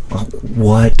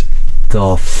 What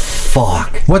the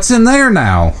fuck? What's in there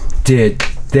now? Dude,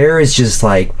 there is just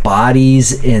like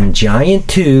bodies in giant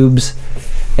tubes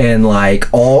and like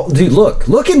all... Dude,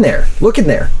 look in there. Look in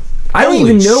there. I don't Holy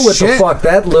even know what the shit. fuck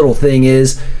that little thing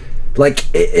is. Like,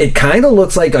 it kind of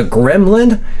looks like a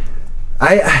gremlin.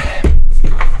 I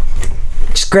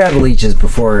just grab leeches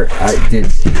before I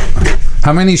did.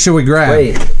 How many should we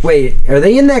grab? Wait, are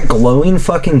they in that glowing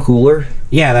fucking cooler?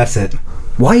 Yeah, that's it.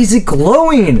 Why is it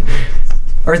glowing?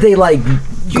 Are they like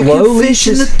glow fish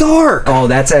in leeches? the dark. Oh,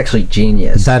 that's actually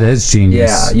genius. That is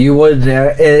genius. Yeah, you would.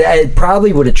 It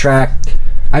probably would attract.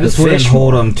 I just the wouldn't fish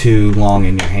hold more. them too long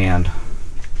in your hand.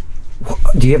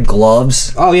 Do you have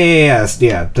gloves? Oh yeah.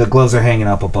 The gloves are hanging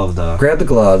up above the. Grab the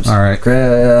gloves. All right.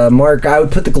 Mark, I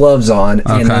would put the gloves on and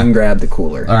Okay. then grab the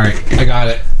cooler. All right, I got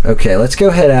it. Okay, let's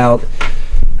go head out.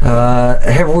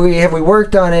 Have we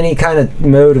worked on any kind of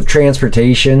mode of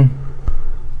transportation?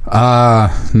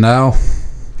 No.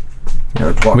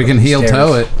 We can heel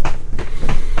toe it.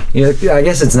 Yeah, I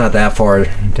guess it's not that far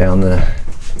down the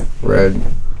road.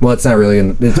 Well, it's not really.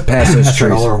 It's past those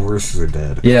trees. All our horses are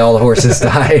dead. Yeah, all the horses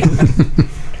died.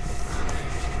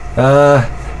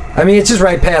 I mean, it's just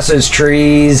right past those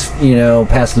trees. You know,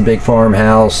 past the big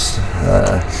farmhouse.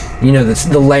 You know,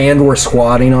 the land we're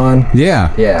squatting on.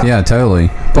 Yeah, totally.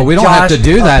 But we don't have to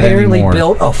do that apparently anymore.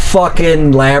 Built a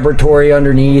fucking laboratory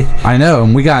underneath. I know,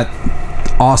 and we got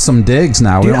awesome digs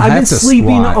now. Dude, we don't I've have been to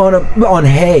sleeping squat. on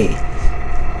hay.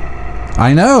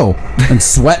 I know, and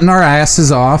sweating our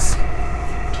asses off.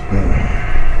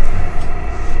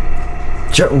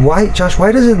 Josh,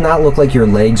 why does it not look like your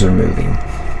legs are moving?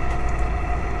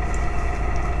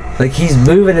 Like he's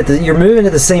moving you're moving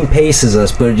at the same pace as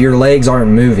us, but your legs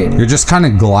aren't moving. You're just kind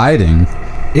of gliding.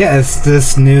 Yeah, it's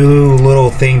this new little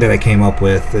thing that I came up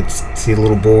with. See the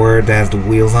little board that has the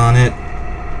wheels on it.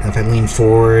 If I lean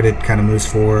forward, it kind of moves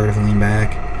forward. If I lean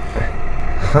back,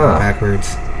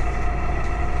 backwards.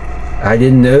 I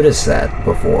didn't notice that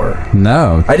before.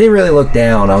 No. I didn't really look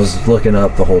down. I was looking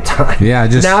up the whole time. Yeah,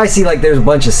 Now I see like there's a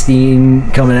bunch of steam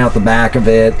coming out the back of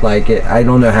it. Like I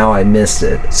don't know how I missed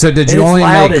it. So did And you it's only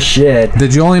loud make? as shit.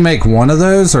 Did you only make one of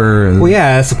those, or? Well,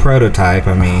 yeah, it's a prototype.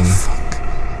 I mean,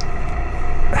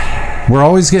 We're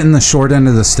always getting the short end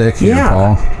of the stick here, Yeah.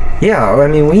 Paul. Yeah, I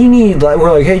mean,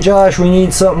 we're like, hey, Josh, we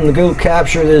need something to go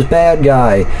capture this bad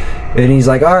guy. And he's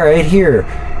like, all right, here,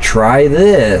 try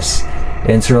this.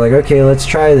 And so we're like, okay, let's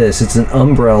try this. It's an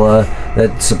umbrella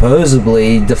that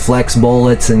supposedly deflects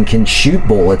bullets and can shoot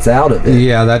bullets out of it.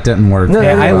 Yeah, that didn't work. No,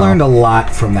 yeah, I well. learned a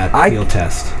lot from that field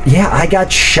test. Yeah, I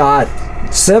got shot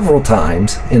several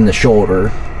times in the shoulder,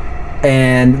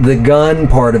 and the gun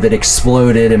part of it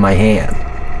exploded in my hand.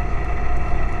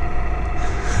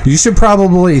 You should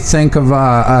probably think of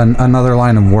another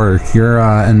line of work. Your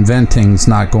inventing's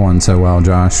not going so well,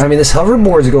 Josh. I mean, this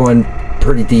hoverboard's going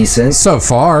pretty decent. So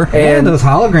far. And those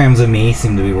holograms of me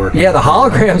seem to be working. yeah, the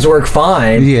holograms work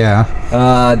fine. Yeah.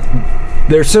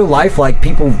 They're so lifelike,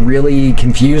 people really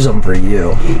confuse them for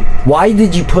you. Why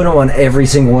did you put them on every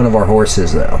single one of our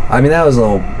horses, though? I mean, that was a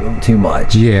little too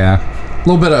much. Yeah. A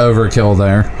little bit of overkill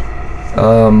there.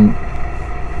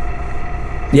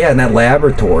 Yeah, in that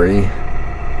laboratory,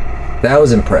 that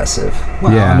was impressive.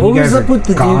 Well, Yeah. you What guys was up are with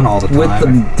the gone dude all the time. with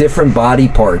the different body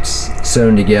parts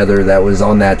sewn together that was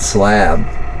on that slab?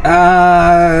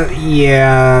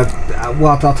 Yeah. Well,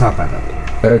 I'll talk about that later.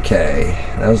 Okay,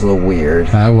 that was a little weird.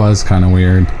 That was kind of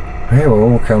weird. All right, well,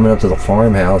 we're coming up to the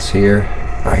farmhouse here.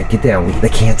 All right, get down. They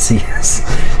can't see us.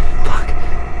 Fuck.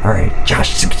 All right,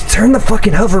 Josh, turn the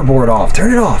fucking hoverboard off.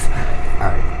 Turn it off. All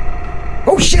right.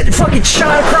 Oh shit! It fucking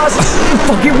shot across. It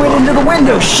fucking went into the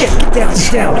window. Shit! Get down.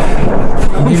 Get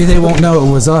down. Maybe they won't know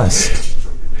it was us.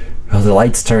 Oh, the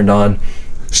lights turned on.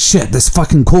 Shit, this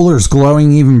fucking cooler's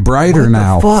glowing even brighter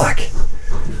now. Fuck.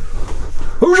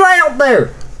 Who's out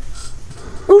there?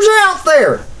 Who's out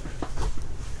there?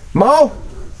 Ma?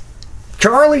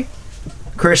 Charlie?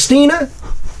 Christina?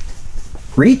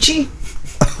 Richie?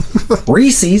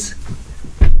 Reese's?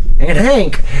 And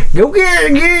Hank? Go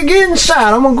get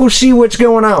inside. I'm gonna go see what's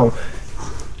going on.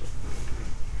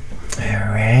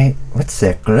 Alright. What's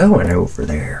that glowing over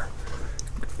there?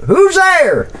 Who's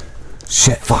there?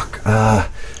 Shit. Fuck.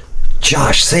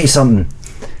 Josh, say something.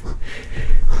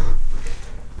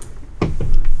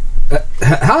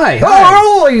 Hi.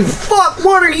 Oh, holy fuck,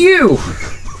 what are you?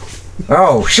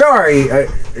 Oh, sorry.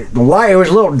 The light was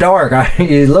a little dark.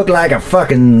 You looked like a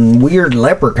fucking weird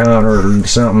leprechaun or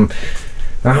something.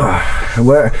 What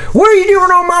are you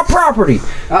doing on my property?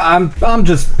 I'm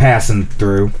just passing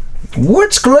through.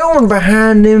 What's glowing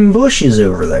behind them bushes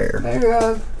over there?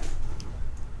 They're,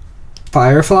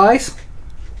 fireflies.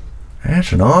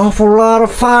 That's an awful lot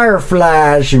of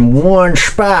fireflies in one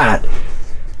spot.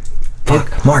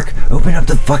 Fuck, Mark, open up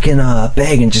the fucking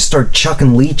bag and just start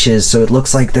chucking leeches so it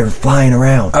looks like they're flying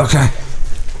around. Okay.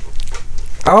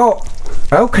 Oh,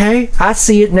 okay, I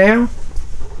see it now.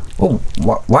 Oh,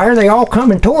 why are they all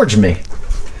coming towards me?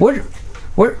 What,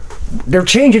 they're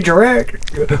changing direction.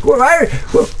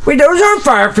 Wait, those aren't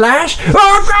fireflies.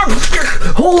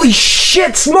 Oh, holy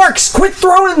shit, Marks, quit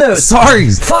throwing those. Sorry.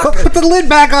 Fuck. Put the lid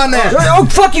back on there. Oh,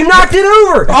 fuck, you knocked it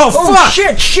over. Oh, fuck.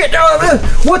 Shit.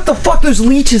 What the fuck? Those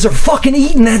leeches are fucking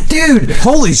eating that dude.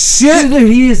 Holy shit. Dude,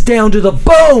 he is down to the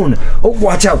bone. Oh,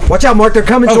 watch out, Mark, they're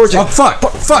coming towards you. Oh, fuck.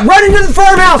 Run into the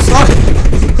farmhouse.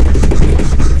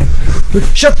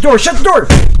 Shut the door.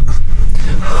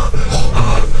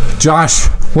 Josh,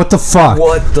 what the fuck?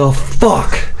 What the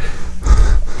fuck?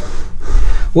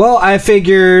 Well, I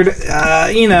figured,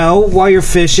 while you're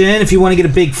fishing, if you want to get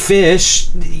a big fish,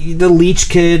 the leech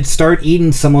could start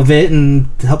eating some of it and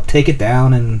help take it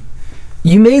down. And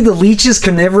You made the leeches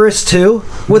carnivorous too?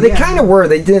 Well, they kind of were.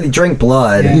 They drink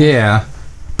blood. Yeah.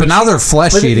 But now they're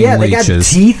flesh-eating They got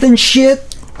leeches. teeth and shit.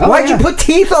 Why'd you put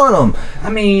teeth on them? I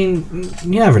mean,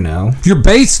 you never know. Your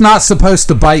bait's not supposed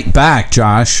to bite back,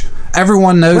 Josh.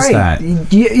 Everyone knows that.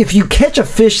 If you catch a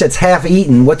fish that's half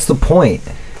eaten, what's the point?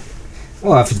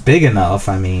 Well, if it's big enough,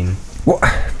 I mean. What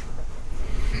are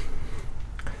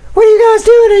you guys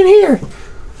doing in here?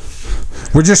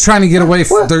 We're just trying to get away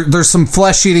from... There's some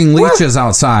flesh-eating leeches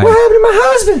outside. What happened to my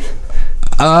husband?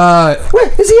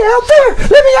 Wait, is he out there?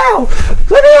 Let me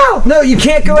out! No, you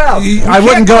can't go out. I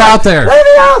wouldn't go out there. Let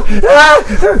me out!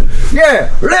 Yeah,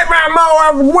 let my mower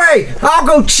out of the way. I'll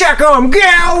go check on him. Get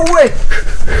out of the way.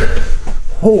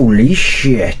 Holy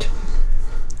shit.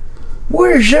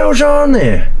 What is those on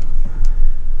there?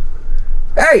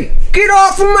 Hey, get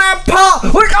off of my paw!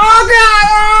 Oh,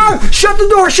 God! Oh, shut the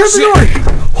door!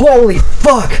 Holy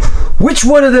fuck! Which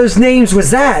one of those names was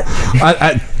that?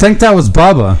 I think that was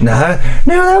Bubba. No,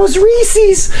 that was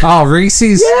Reese's. Oh,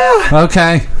 Reese's? Yeah.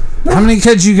 Okay. How many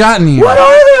kids you got in here? What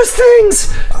are those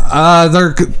things?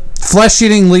 They're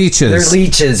flesh-eating leeches. They're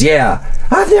leeches, yeah.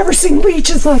 I've never seen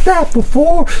leeches like that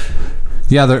before.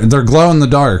 Yeah, they're glow in the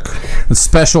dark. It's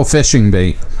special fishing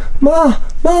bait. Ma,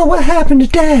 what happened to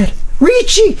Dad?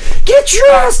 Richie, get your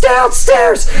ass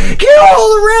downstairs. Get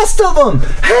all the rest of them.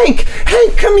 Hank,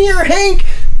 come here, Hank.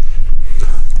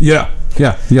 Yeah,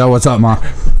 what's up, Ma?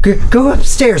 Go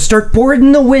upstairs, start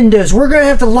boarding the windows. We're going to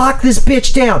have to lock this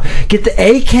bitch down. Get the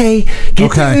AK, get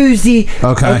the Uzi.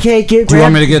 Okay. Do you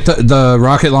want me to get the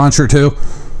rocket launcher, too?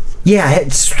 Yeah,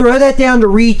 throw that down to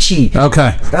Richie.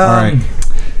 Okay, all right.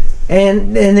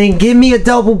 and then give me a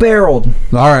double barreled.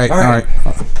 All right.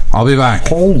 I'll be back.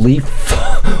 Holy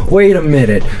wait a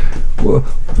minute.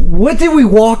 What did we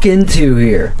walk into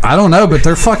here? I don't know, but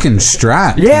they're fucking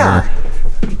strapped. Yeah. here.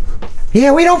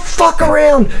 Yeah, we don't fuck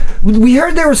around. We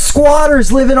heard there were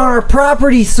squatters living on our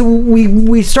property, so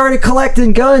we started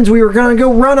collecting guns. We were gonna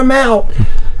go run them out.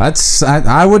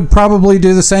 I would probably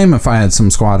do the same if I had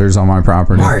some squatters on my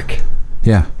property. Mark,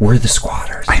 Yeah. we're the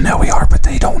squatters. I know we are, but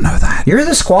they don't know that. You're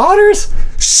the squatters?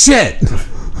 Shit!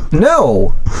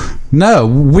 No. No,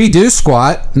 we do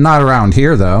squat. Not around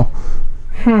here, though.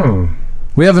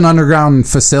 We have an underground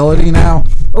facility now.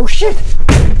 Oh shit.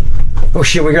 Oh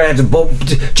shit, we're gonna have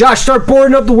to Josh, start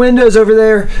boarding up the windows over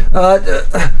there.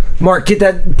 Mark, push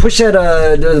that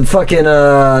the fucking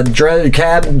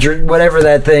whatever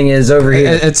that thing is over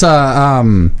here. It's a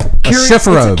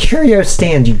Schifferobe. It's a curio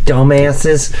stand, you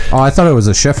dumbasses. Oh, I thought it was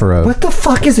a Schifferobe. What the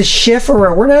fuck is a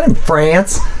Schifferobe? We're not in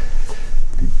France.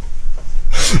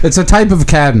 It's a type of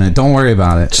cabinet. Don't worry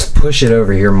about it. Just push it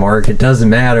over here, Mark. It doesn't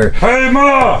matter. Hey,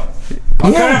 Ma!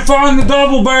 I can't find the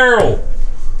double barrel.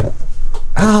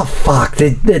 Oh fuck!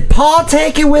 Did Paul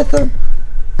take it with him?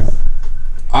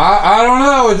 I don't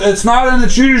know. It's not in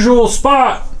its usual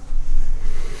spot.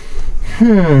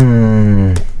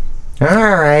 All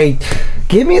right.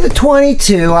 Give me the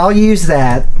 22. I'll use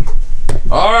that.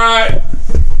 All right.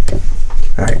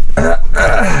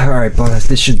 All right, boss.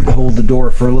 This should hold the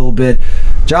door for a little bit.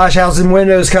 Josh, how's the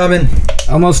windows coming?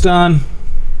 Almost done.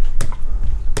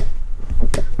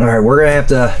 All right, we're gonna have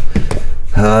to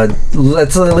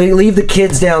let's leave the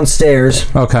kids downstairs.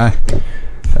 Okay.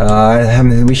 I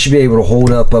mean, we should be able to hold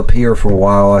up here for a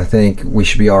while. I think we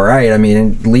should be all right. I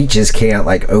mean, leeches can't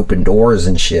like open doors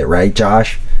and shit, right,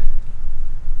 Josh?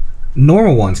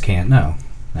 Normal ones can't. No.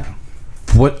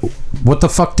 What the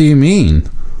fuck do you mean?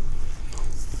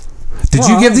 Did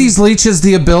you give these leeches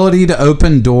the ability to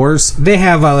open doors? They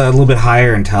have a little bit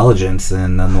higher intelligence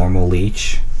than a normal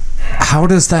leech. How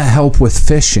does that help with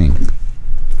fishing?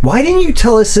 Why didn't you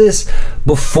tell us this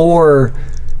before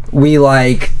we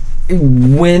agreed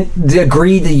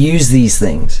to use these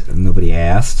things? Nobody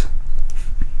asked.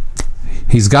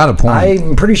 He's got a point.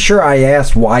 I'm pretty sure I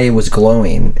asked why it was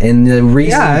glowing, and the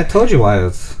reason. Yeah, I told you why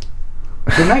it's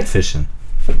good night fishing.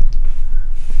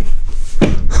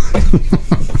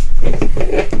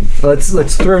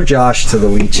 Let's throw Josh to the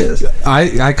leeches.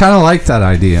 I kind of like that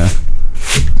idea.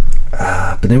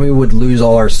 But then we would lose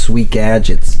all our sweet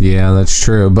gadgets. Yeah, that's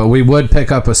true. But we would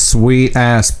pick up a sweet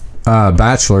ass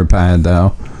bachelor pad,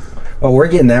 though. Oh, we're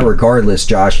getting that regardless,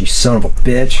 Josh. You son of a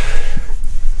bitch.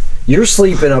 You're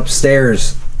sleeping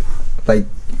upstairs. Like,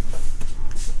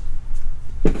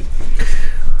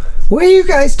 what are you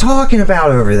guys talking about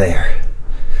over there?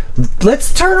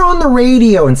 Let's turn on the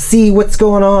radio and see what's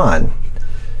going on.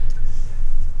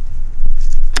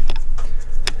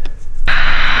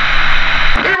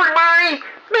 Everybody,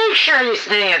 make sure you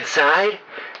stay inside.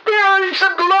 There are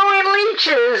some glowing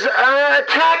leeches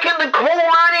attacking the coal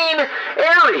mining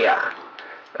area.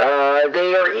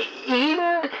 They are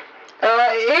eating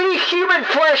any human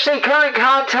flesh they come in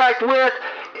contact with.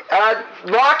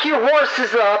 Lock your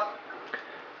horses up.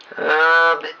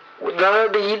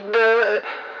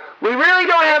 We really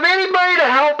don't have anybody to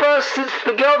help us since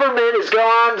the government is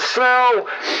gone, so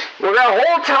we're going to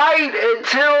hold tight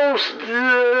until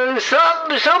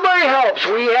somebody helps.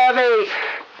 We have a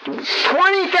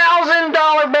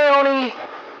 $20,000 bounty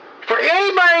for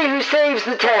anybody who saves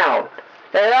the town.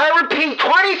 And I repeat,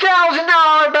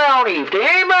 $20,000 bounty to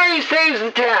anybody who saves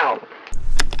the town.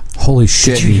 Holy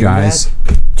shit, you guys.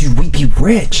 Dude, we'd be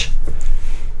rich.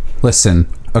 Listen,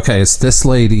 okay, it's this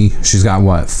lady. She's got,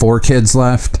 what, 4 kids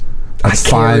left? That's I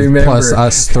can't 5 remember. plus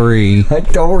us 3. I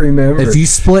don't remember. If you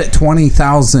split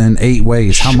 20,000 8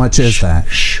 ways, how much is that?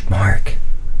 Shh, Mark.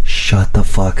 Shut the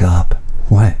fuck up.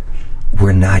 What?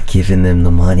 We're not giving them the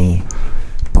money.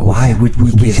 But why would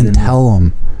we give can them? tell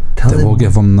them that we'll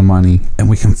give them the money, and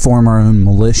we can form our own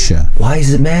militia. Why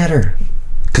does it matter?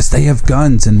 Because they have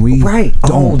guns and we Right.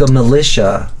 don't. Oh, the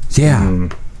militia. Yeah.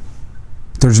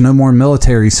 There's no more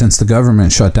military since the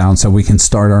government shut down, so we can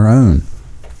start our own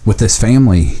with this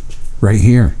family right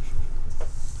here.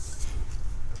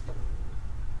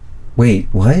 Wait,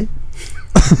 what?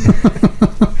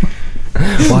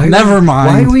 Never mind.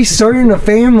 Why are we starting a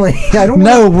family? I don't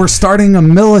No, we're starting a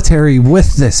military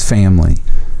with this family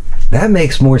That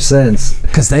makes more sense.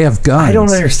 because they have guns. I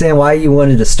don't understand why you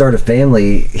wanted to start a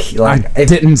family. Like, I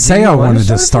didn't say you I want wanted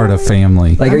to start a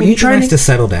family. Like, I are mean, you it's trying nice to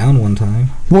settle down one time?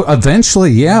 Well,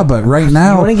 eventually, yeah, but right You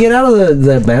now, want to get out of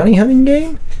the bounty hunting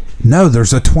game? No,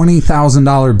 there's a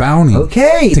 $20,000 bounty.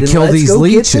 Okay, to then kill let's these go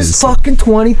leeches. Get this fucking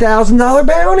 $20,000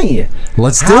 bounty.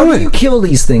 Let's How do do you it. kill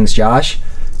these things, Josh?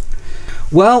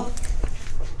 Well,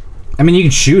 I mean, you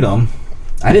can shoot them.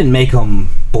 I didn't make them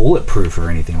bulletproof or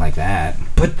anything like that.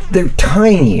 But they're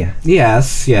tiny.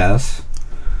 Yes.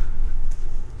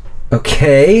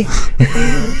 Okay.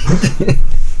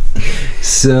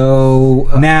 So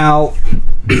Now,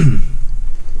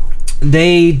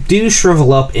 they do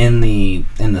shrivel up in the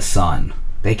sun.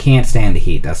 They can't stand the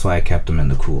heat. That's why I kept them in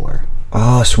the cooler.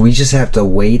 oh, so we just have to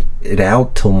wait it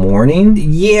out till morning?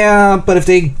 Yeah, but if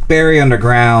they bury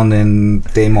underground, then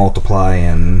they multiply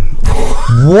and...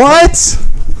 What?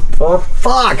 Oh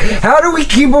fuck! How do we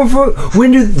keep them from?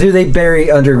 When do they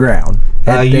bury underground?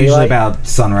 At usually daylight? about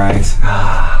sunrise.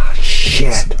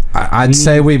 Shit. I'd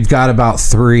say we've got about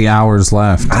 3 hours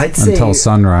left I'd say until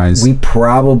sunrise. We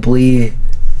probably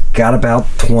got about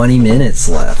 20 minutes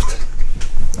left,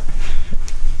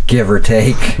 give or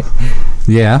take.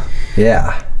 Yeah.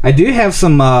 Yeah. I do have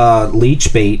some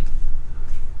leech bait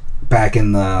back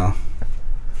in the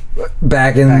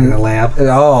Back in the lab.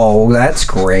 Oh, that's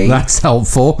great. That's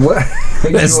helpful. What?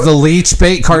 Is the leech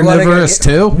bait carnivorous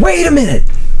too? Wait a minute.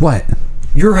 What?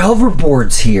 Your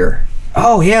hoverboard's here.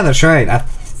 Oh yeah, that's right. I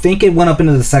think it went up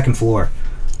into the second floor.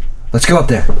 Let's go up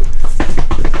there.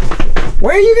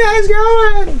 Where are you guys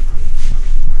going?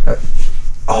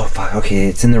 Oh fuck. Okay,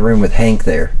 it's in the room with Hank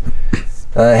there.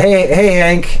 Hey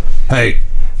Hank. Hey.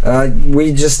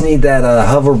 We just need that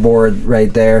hoverboard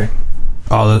right there.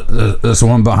 Oh, this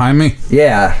one behind me?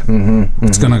 Yeah. Mm-hmm.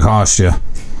 It's gonna cost you.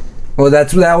 Well,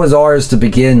 that was ours to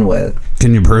begin with.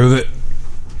 Can you prove it?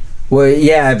 Well,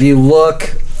 yeah. If you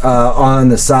look on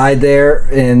the side there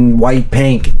in white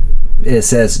paint, it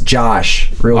says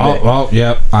Josh. Real big. Oh,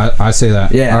 yep. I see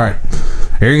that. Yeah. All right.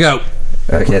 Here you go.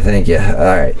 Okay, thank you. All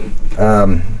right.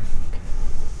 All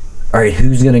right.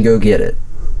 Who's gonna go get it?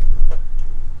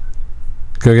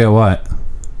 Go get what?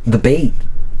 The bait.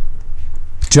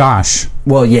 Josh.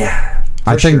 Well, yeah.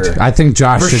 I think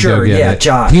Josh For should sure, go get yeah, it.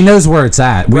 Josh. He knows where it's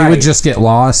at. We Right. would just get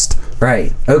lost.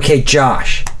 Right. Okay,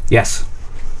 Josh. Yes.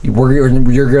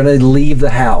 You're gonna leave the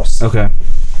house. Okay.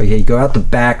 Okay, go out the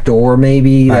back door.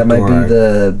 Maybe Back that might door. be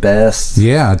the best.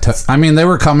 Yeah. I mean, they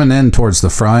were coming in towards the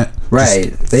front. Right.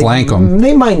 Just flank them.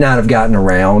 They might not have gotten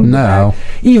around. No.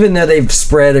 Even though they've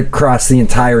spread across the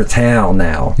entire town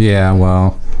now. Yeah,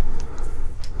 well.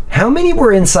 How many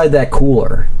were inside that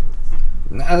cooler?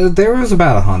 There was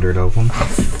about 100 of them.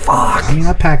 Fuck. I mean,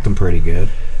 I packed them pretty good.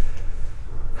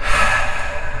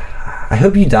 I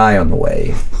hope you die on the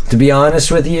way. To be honest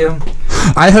with you,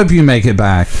 I hope you make it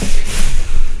back.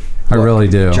 I really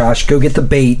do. Josh, go get the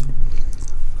bait.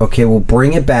 Okay, we'll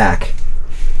bring it back.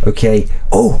 Okay.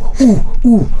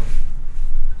 Ooh.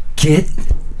 Get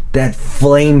that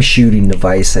flame shooting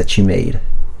device that you made.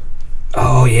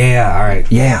 Oh, yeah. All right.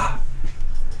 Yeah.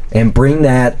 And bring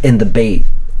that in the bait.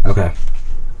 Okay.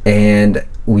 And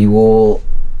we will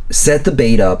set the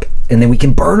bait up, and then we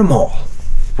can burn them all.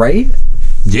 Right?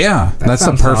 Yeah, that's a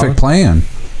sounds perfect solid. plan.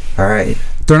 All right.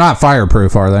 They're not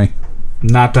fireproof, are they?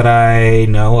 Not that I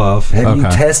know of. Have you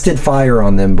Okay. tested fire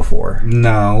on them before?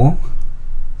 No.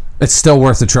 It's still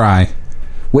worth a try.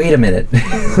 Wait a minute.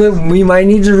 We might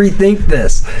need to rethink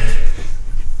this.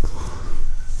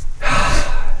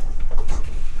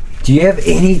 Do you have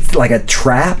any, like a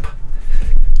trap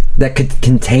that could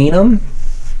contain them?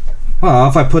 Well,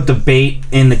 if I put the bait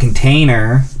in the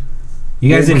container... You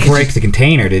guys Yeah, didn't because break the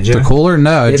container, did you? The cooler?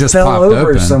 No, it just fell popped over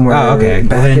open. somewhere. Oh, okay. Back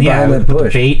Well, then, yeah, I behind would that put the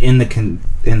bush. bait in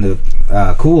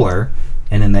the cooler,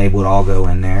 and then they would all go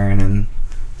in there, and then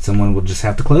someone would just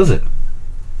have to close it.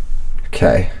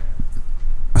 Okay.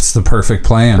 That's the perfect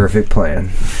plan. Perfect plan.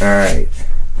 All right.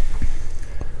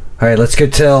 All right, let's go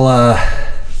tell,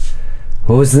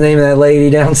 what was the name of that lady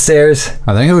downstairs?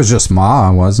 I think it was just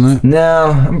Ma, wasn't it?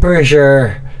 No, I'm pretty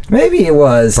sure. Maybe it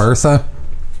was. Bertha?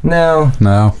 No.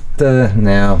 No.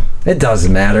 No. It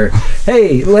doesn't matter.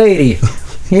 Hey, lady.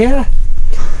 Yeah?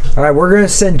 All right, we're going to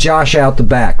send Josh out the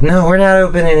back. No, we're not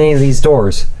opening any of these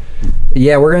doors.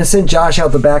 Yeah, we're going to send Josh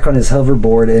out the back on his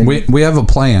hoverboard. And We have a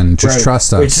plan. Just Right.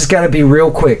 trust us. It's just got to be real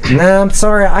quick. No, I'm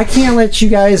sorry. I can't let you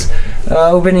guys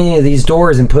open any of these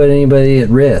doors and put anybody at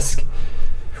risk.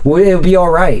 Well, it'll be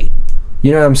all right.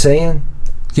 You know what I'm saying?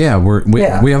 Yeah,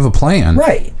 we have a plan.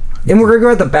 Right. And we're going to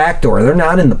go out the back door. They're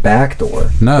not in the back door.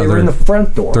 No, they were in the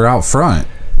front door. They're out front.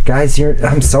 Guys,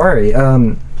 I'm sorry.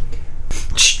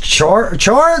 Charlie?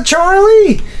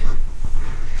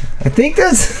 I think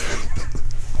that's...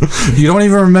 You don't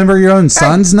even remember your own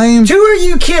son's name? Two of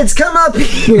you kids, come up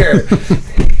here.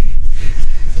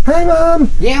 Hi,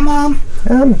 Mom. Yeah, Mom.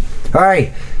 All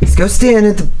right. Go stand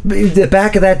at the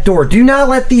back of that door. Do not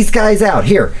let these guys out.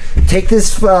 Here, take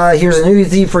this. Here's an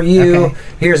Uzi for you. Okay.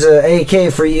 Here's an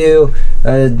AK for you.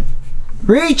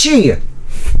 Richie.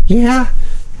 Yeah.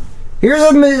 Here's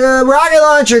a rocket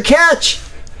launcher. Catch.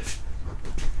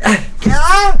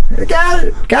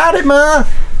 Got it, Ma.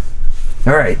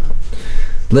 All right.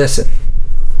 Listen.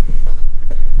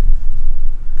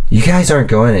 You guys aren't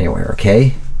going anywhere,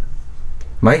 okay?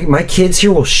 My kids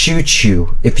here will shoot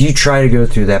you if you try to go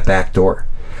through that back door.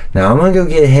 Now I'm gonna go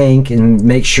get Hank and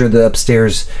make sure the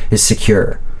upstairs is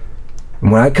secure.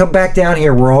 And when I come back down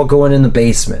here, we're all going in the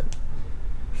basement.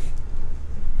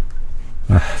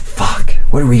 Fuck.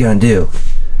 What are we gonna do?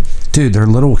 Dude, they're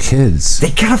little kids.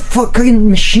 They got fucking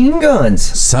machine guns.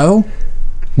 So?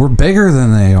 We're bigger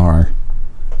than they are.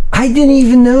 I didn't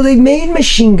even know they made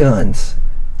machine guns.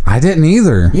 I didn't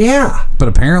either. Yeah. But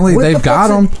apparently What they've the got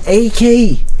them. fuck's an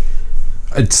AK.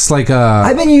 It's like a...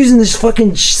 I've been using this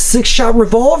fucking 6-shot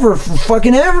revolver for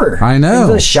fucking ever. I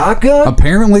know. A shotgun?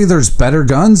 Apparently there's better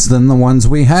guns than the ones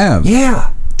we have.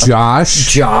 Yeah.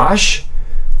 Josh,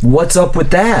 what's up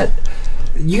with that?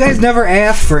 You guys never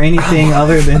asked for anything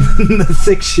other than the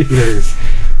 6-shooters.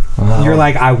 You're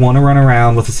like, I want to run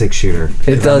around with a 6-shooter.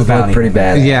 It does look pretty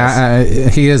bad. yeah,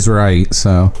 he is right,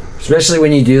 so... Especially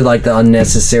when you do like the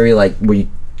unnecessary, like where you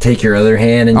take your other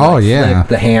hand and flip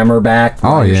the hammer back.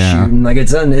 While you're shooting. Like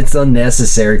it's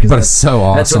unnecessary. But it's so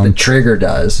awesome. That's what the trigger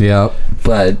does. Yep.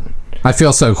 But I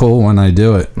feel so cool when I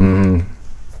do it. Mm-hmm.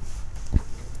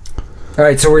 All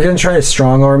right, so we're gonna try to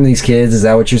strong arm these kids. Is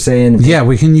that what you're saying? Yeah,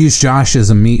 we can use Josh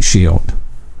as a meat shield.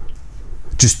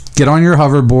 Just get on your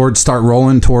hoverboard, start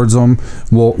rolling towards them.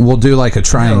 We'll do like a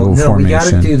triangle formation. We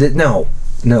gotta do that.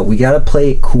 No, we gotta play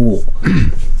it cool.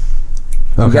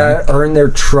 We gotta earn their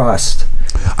trust.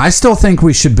 I still think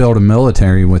we should build a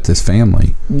military with this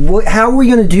family. How are we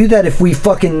gonna do that if we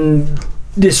fucking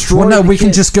destroy? Well, no, we kids?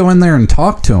 can just go in there and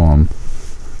talk to them.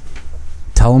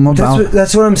 Tell them about.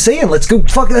 That's what I'm saying. Let's go.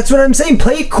 That's what I'm saying.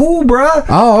 Play it cool, bruh.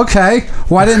 Oh, okay.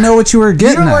 Well, I didn't know what you were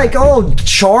getting You're at. like,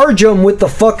 charge them with the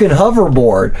fucking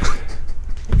hoverboard.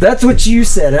 That's what you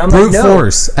said. I'm Brute like, no.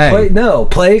 force. Hey. Wait, no,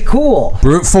 play it cool.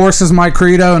 Brute force is my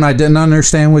credo, and I didn't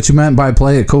understand what you meant by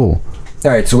play it cool. All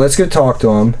right, so let's go talk to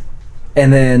them,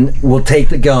 and then we'll take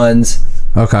the guns.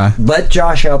 Okay. Let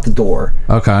Josh out the door.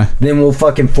 Okay. Then we'll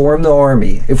fucking form the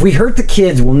army. If we hurt the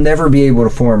kids, we'll never be able to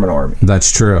form an army.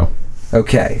 That's true.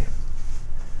 Okay.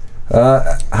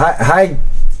 Hi,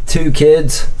 2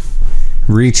 kids.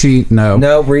 Ricci, no.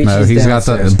 No, Ricci's no, he's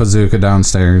downstairs. got the bazooka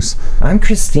downstairs. I'm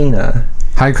Christina.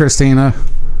 Hi, Christina.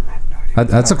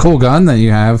 That's a cool gun that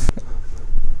you have.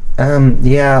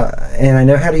 Yeah, and I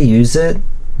know how to use it.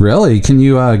 Really? Can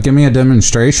you give me a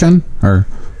demonstration? Or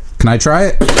can I try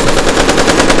it?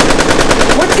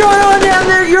 What's going on down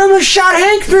there? You almost shot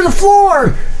Hank through the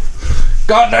floor.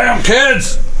 Goddamn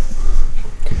kids!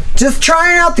 Just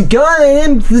trying out the gun. They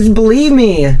didn't believe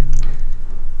me.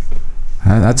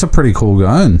 That's a pretty cool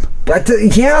gun. But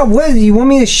yeah, what? You want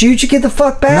me to shoot you? Get the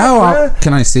fuck back. No,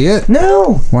 can I see it?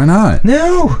 No. Why not?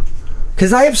 No.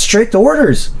 Because I have strict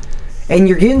orders. And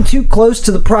you're getting too close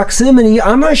to the proximity.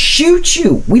 I'm going to shoot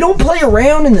you. We don't play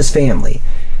around in this family.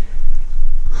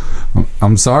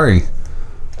 I'm sorry.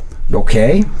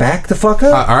 Okay, back the fuck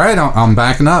up. All right, I'm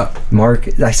backing up. Mark,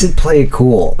 I said play it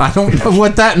cool. I don't know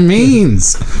what that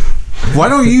means. Why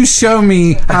don't you show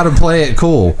me how to play it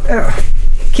cool?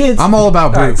 Kids. I'm all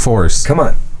about brute force. Come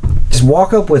on. Just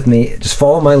walk up with me. Just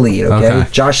follow my lead, okay?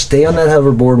 Josh, stay on that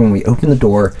hoverboard. When we open the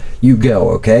door, you go,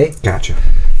 okay? Gotcha.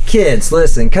 Kids,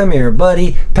 listen, come here,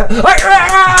 buddy. Get him,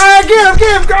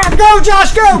 go,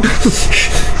 Josh, go!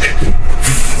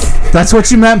 That's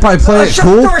what you meant by play it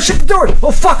cool? Shut the door!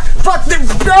 Oh, fuck,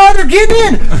 they're getting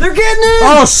in! They're getting in!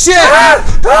 Oh, shit!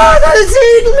 That is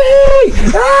eating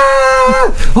me!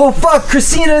 Oh, fuck,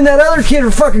 Christina and that other kid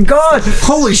are fucking gone!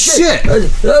 Holy shit!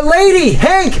 Lady,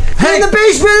 Hank! In the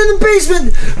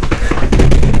basement!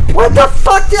 What the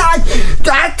fuck?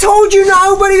 I told you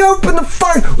nobody opened the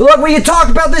fuck. Look, we can talk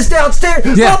about this downstairs.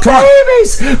 Yeah, My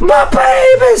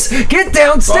babies! Get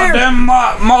downstairs. Goddamn,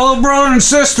 my little brother and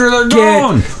sister, they're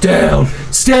gone. Get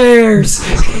downstairs.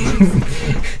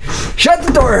 Shut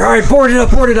the door. All right, board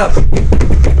it up.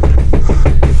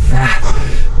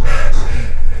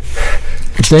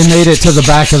 They made it to the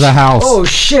back of the house. Oh,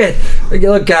 shit. Okay,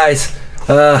 look, guys.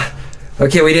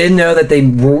 Okay, we didn't know that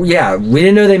we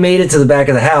didn't know they made it to the back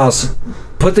of the house.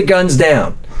 Put the guns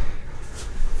down.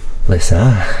 Listen,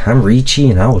 I'm Ricci,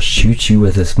 and I will shoot you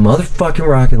with this motherfucking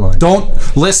rocket launcher.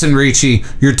 Don't listen, Ricci.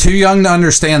 You're too young to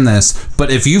understand this, but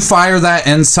if you fire that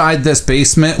inside this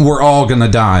basement, we're all gonna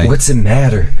die. What's the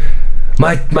matter?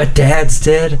 My dad's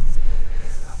dead.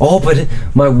 Oh, but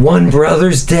my one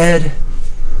brother's dead.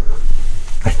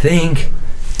 I think.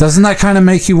 Doesn't that kind of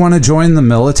make you want to join the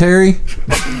military?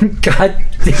 God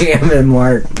damn it,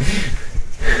 Mark.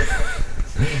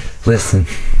 Listen.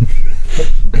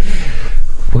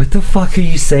 What the fuck are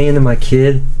you saying to my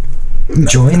kid?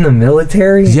 Join the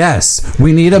military? Yes,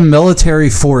 we need a military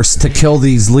force to kill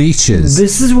these leeches.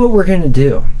 This is what we're gonna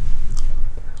do.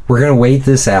 We're gonna wait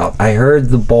this out. I heard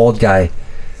the bald guy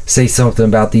say something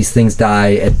about these things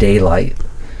die at daylight.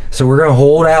 So we're gonna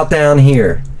hold out down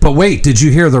here. But wait, did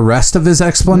you hear the rest of his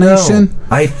explanation? No,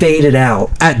 I faded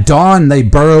out. At dawn, they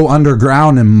burrow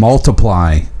underground and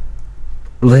multiply.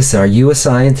 Listen, are you a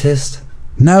scientist?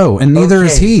 No, and neither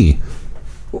is Okay. he.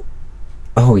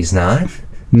 Oh, he's not?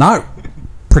 Not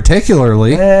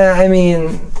particularly. I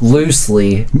mean,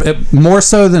 loosely. More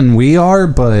so than we are,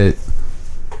 but...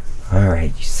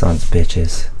 Alright, you sons of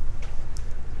bitches.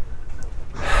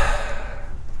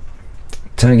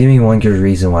 Tell me, give me one good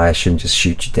reason why I shouldn't just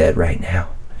shoot you dead right now.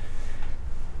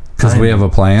 Because we have a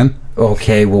plan.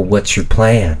 Okay, well, what's your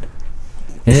plan?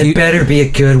 And He- it better be a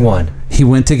good one. He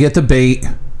went to get the bait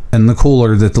and the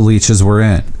cooler that the leeches were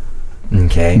in.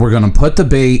 Okay. We're going to put the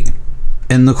bait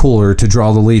in the cooler to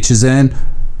draw the leeches in,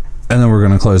 and then we're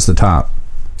going to close the top.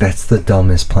 That's the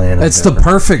dumbest plan I've It's the ever-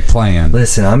 perfect plan.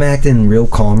 Listen, I'm acting real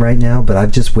calm right now, but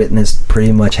I've just witnessed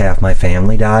pretty much half my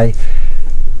family die,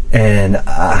 and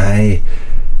I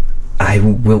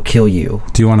will kill you.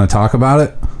 Do you want to talk about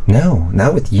it? No,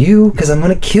 not with you, because I'm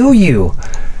gonna kill you.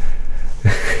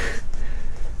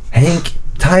 Hank,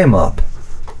 tie him up.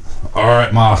 All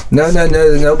right, Ma. No,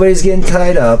 nobody's getting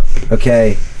tied up.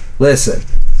 Okay, listen.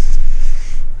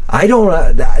 I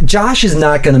don't. Josh is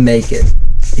not gonna make it.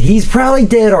 He's probably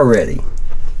dead already.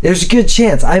 There's a good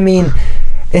chance. I mean,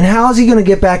 and how is he gonna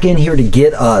get back in here to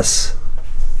get us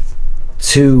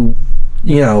to,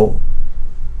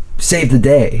 save the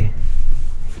day?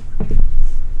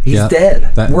 He's Yeah,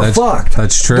 dead. We're that's fucked.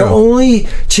 that's true. The only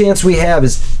chance we have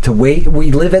is to wait.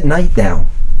 We live at night now.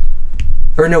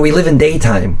 Or no, we live in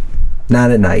daytime,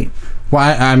 not at night.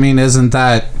 Well, I mean, isn't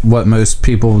that what most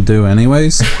people do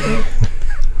anyways?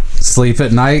 Sleep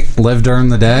at night, live during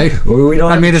the day. Well, we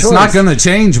don't I have mean, a it's choice. not going to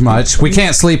change much. We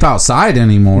can't sleep outside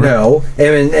anymore. No,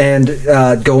 and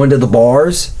go into the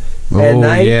bars at Oh,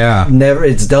 night. yeah. Never.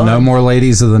 It's done. No more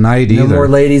ladies of the night No either. more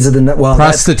ladies of the night. Well,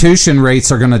 Prostitution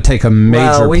rates are going to take a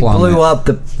major we plummet. blew up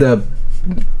the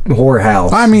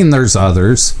whorehouse. I mean, there's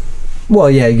others. Well,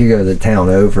 yeah, you go to the town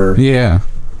over. Yeah.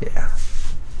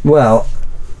 Well,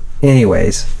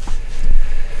 anyways,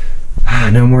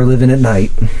 no more living at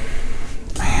night.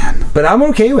 Man. But I'm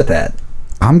okay with that.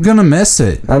 I'm going to miss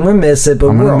it. I'm gonna miss it, but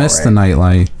I'm we're going to all miss right. the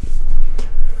nightlight.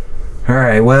 All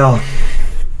right. Well,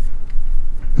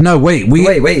 No, wait.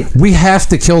 Wait. We have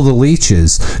to kill the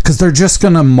leeches because they're just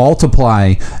going to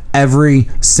multiply every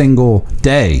single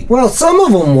day. well, some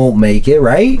of them won't make it,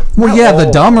 right? Well, Not yeah, the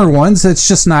all. dumber ones, it's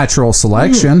just natural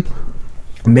selection.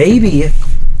 Maybe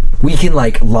we can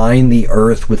line the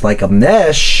earth with a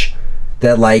mesh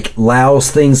that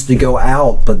allows things to go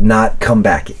out but not come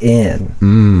back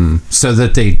in. So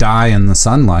that they die in the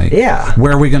sunlight. Yeah.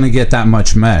 Where are we going to get that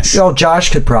much mesh?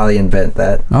 Josh could probably invent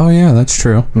that. Oh, yeah, that's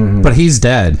true. But he's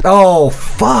dead. Oh,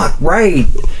 fuck, right.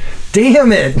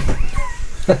 Damn it.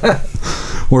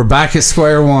 We're back at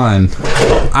square one.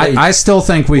 I still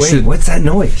think we Wait, should... what's that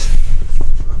noise?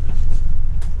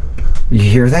 You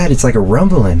hear that? It's like a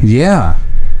rumbling. Yeah.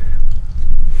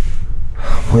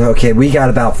 Well, okay, we got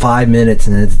about 5 minutes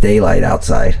and it's daylight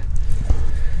outside.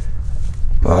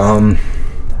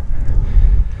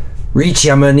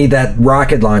 Richie, I'm gonna need that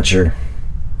rocket launcher.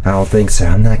 I don't think so.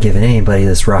 I'm not giving anybody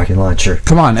this rocket launcher.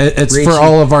 Come on, it's Richie. for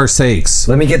all of our sakes.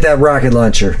 Let me get that rocket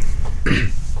launcher.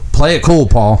 Play it cool,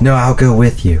 Paul. No, I'll go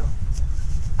with you.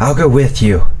 I'll go with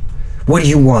you. What do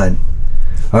you want?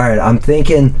 Alright, I'm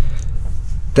thinking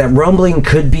that rumbling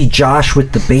could be Josh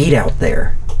with the bait out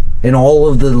there. And all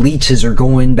of the leeches are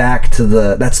going back to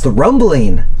that's the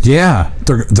rumbling. Yeah,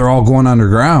 they're all going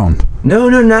underground. No,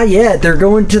 not yet. They're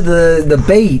going to the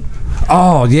bait.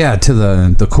 Oh, yeah, to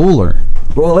the cooler.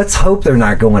 Well, let's hope they're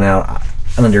not going out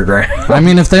underground. I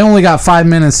mean, if they only got 5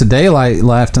 minutes of daylight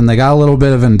left and they got a little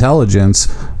bit of intelligence,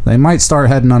 they might start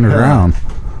heading underground.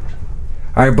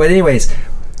 Alright, but anyways,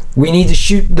 we need to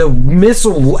shoot the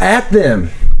missile at them.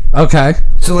 Okay.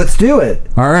 So let's do it.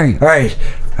 All right. Alright,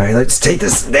 let's take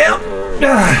this down.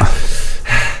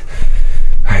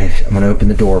 Alright, I'm gonna open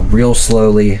the door real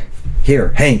slowly. Here,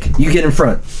 Hank, you get in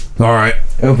front. All right.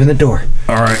 Open the door.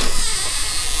 All right.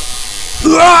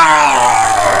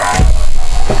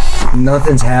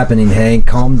 Nothing's happening, Hank.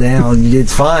 Calm down.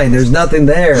 It's fine. There's nothing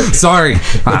there. Sorry.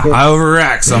 I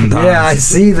overreact sometimes. Yeah, I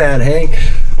see that, Hank.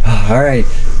 All right.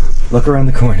 Look around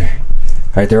the corner.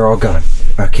 All right, they're all gone.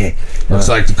 Okay. Looks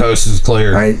like the coast is clear.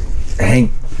 All right,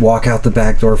 Hank, walk out the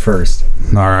back door first.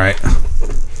 All right.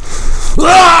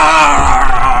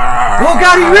 Oh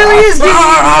God, he really is getting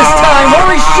eaten this time!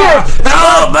 Holy shit!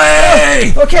 Help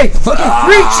me! Okay,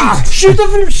 reach! Shoot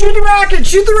the rocket!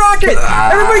 Shoot the rocket!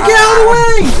 Everybody get out of the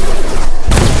way!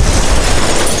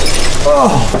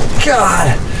 Oh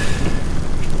God!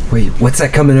 Wait, what's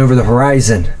that coming over the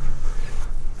horizon?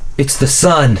 It's the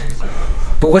sun.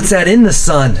 But what's that in the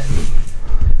sun?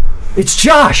 It's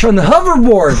Josh on the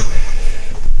hoverboard.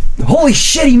 Holy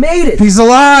shit, he made it! He's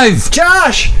alive!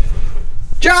 Josh!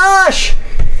 Josh!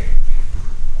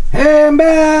 Hey, I'm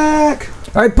back.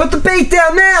 All right, put the bait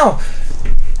down now.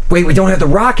 Wait, we don't have the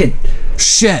rocket.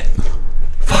 Shit.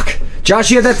 Fuck.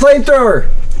 Josh, you have that flamethrower.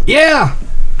 Yeah.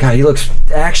 God, he looks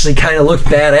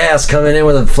badass coming in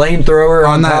with a flamethrower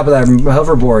on top of that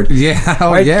hoverboard. Yeah,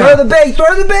 All right, yeah. throw the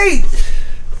bait.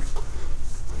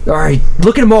 All right,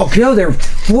 look at them all go. They're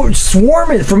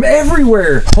swarming from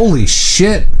everywhere. Holy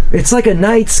shit. It's like a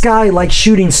night sky, like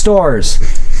shooting stars.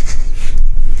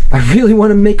 I really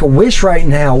want to make a wish right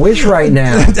now.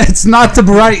 It's not the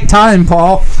right time,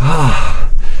 Paul.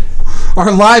 Our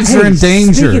lives are in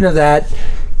danger. Speaking of that,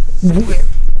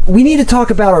 we need to talk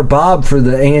about our bob for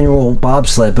the annual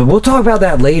bobsled, but we'll talk about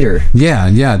that later. Yeah,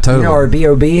 totally. You know, our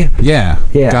B.O.B.? Yeah.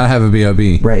 Gotta have a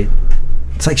B.O.B. Right.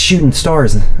 It's like shooting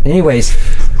stars. Anyways,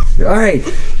 all right.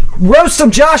 Roast them,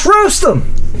 Josh. Roast them.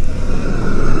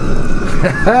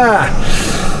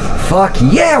 Fuck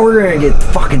yeah, we're gonna get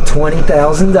fucking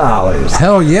 $20,000.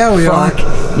 Hell yeah, we are. Fuck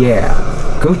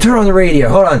yeah. Go turn on the radio.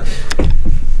 Hold on.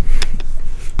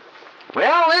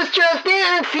 Well, this just in.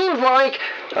 It seems like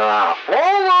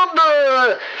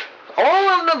all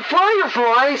of the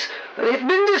fireflies have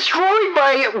been destroyed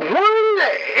by one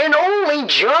and only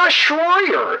Josh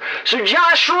Schroyer. So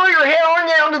Josh Schroyer, head on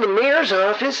down to the mayor's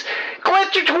office,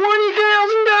 collect your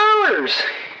 $20,000.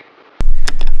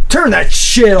 Turn that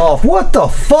shit off. What the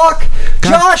fuck?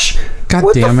 Josh! God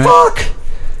what damn the it. fuck?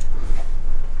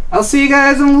 I'll see you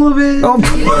guys in a little bit. Oh,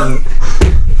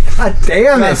 God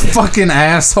damn That it. fucking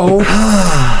asshole.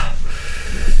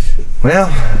 Well,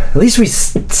 at least we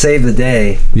saved the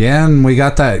day. Yeah, and we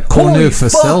got that cool Holy new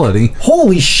fuck. facility.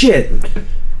 Holy shit.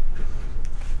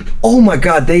 Oh my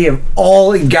God, they have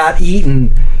all got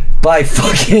eaten by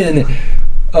fucking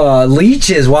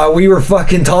leeches while we were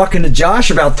fucking talking to Josh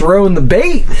about throwing the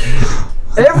bait.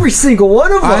 Every single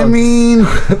one of them. I mean,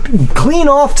 clean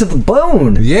off to the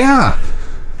bone. yeah.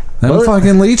 Them Well,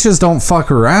 fucking leeches don't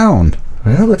fuck around.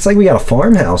 Well, looks like we got a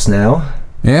farmhouse now.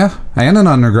 Yeah, and an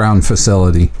underground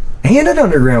facility. And an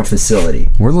underground facility.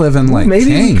 We're living like Maybe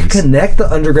we kings. can connect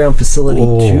the underground facility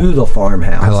to the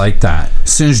farmhouse. I like that.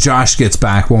 As soon as Josh gets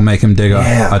back, we'll make him dig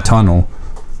a tunnel.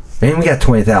 And we got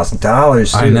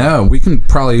 $20,000. I know. We can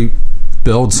probably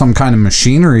build some kind of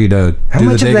machinery to How do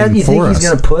much the of digging that do you for think us. he's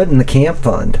going to put in the camp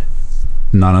fund?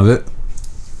 None of it.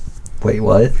 Wait,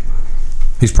 what?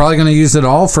 He's probably going to use it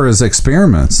all for his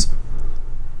experiments.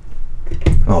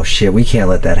 Oh shit, we can't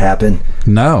let that happen.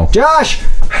 No. Josh!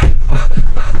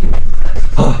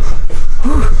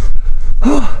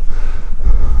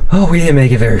 Oh, we didn't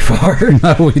make it very far.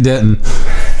 No, we didn't.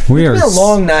 We are It's been a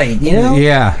long night, you know?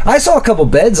 Yeah. I saw a couple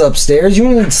beds upstairs. You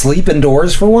want to sleep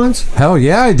indoors for once? Hell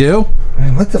yeah, I do.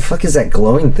 Man, what the fuck is that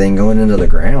glowing thing going into the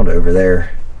ground over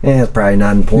there? Yeah, it's probably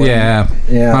not important. Yeah.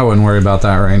 Yeah. I wouldn't worry about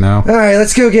that right now. All right,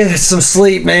 let's go get some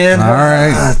sleep, man. All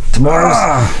right.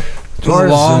 Tomorrow's It was a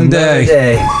long another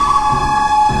day.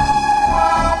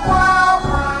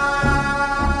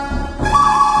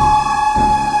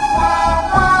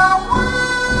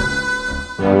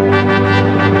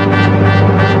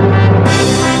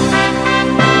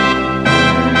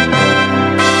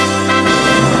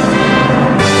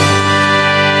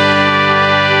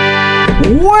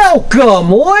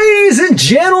 Welcome, ladies and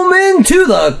gentlemen, to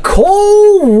the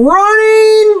Coal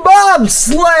Running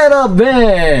Bobsled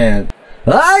event.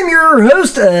 I'm your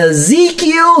host,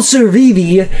 Ezekiel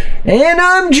Cervivi, and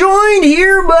I'm joined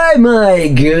here by my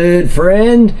good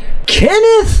friend,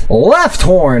 Kenneth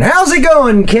Lefthorn. How's it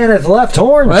going, Kenneth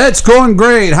Lefthorn? It's going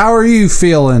great. How are you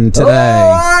feeling today?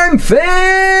 Oh, I'm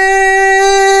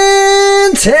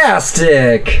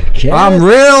fantastic. Kenneth. I'm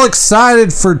real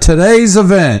excited for today's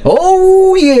event.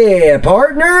 Oh yeah,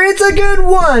 partner, it's a good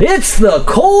one. It's the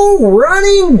Coal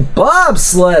Running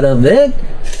Bobsled event.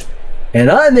 And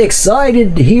I'm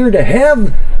excited here to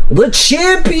have the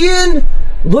champion,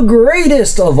 the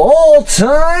greatest of all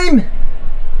time,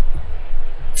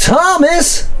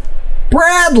 Thomas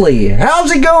Bradley.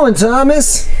 How's it going,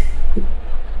 Thomas?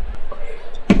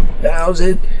 How's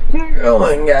it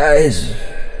going, guys?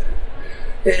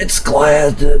 It's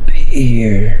glad to be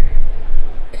here.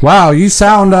 Wow, you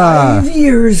sound 5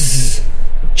 years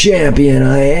champion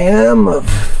I am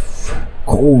of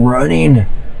cool running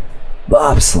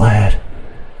bobsled.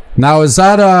 Now is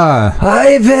that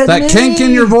I've had that kink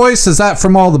in your voice? Is that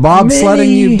from all the bobsledding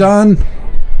many you've done?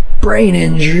 brain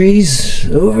injuries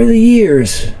over the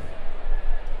years.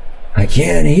 I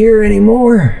can't hear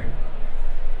anymore.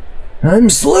 I'm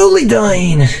slowly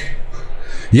dying.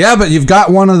 Yeah, but you've got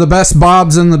one of the best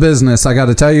bobs in the business, I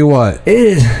gotta tell you what.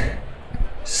 It is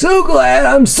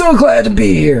I'm so glad to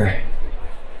be here.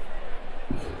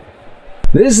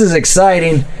 This is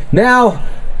exciting. Now,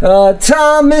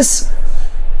 Thomas,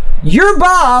 your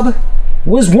bob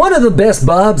was one of the best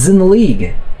bobs in the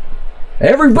league.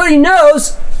 Everybody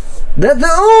knows that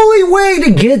the only way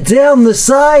to get down the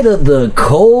side of the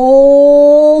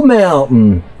Coal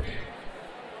Mountain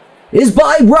is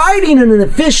by riding an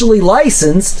officially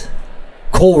licensed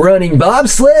coal running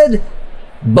bobsled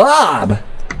bob.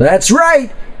 That's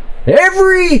right.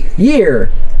 Every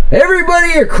year,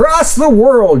 everybody across the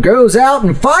world goes out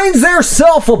and finds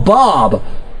theirself a bob,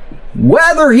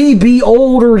 whether he be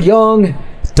old or young.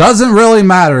 Doesn't really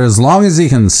matter as long as he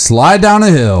can slide down a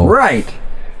hill. Right.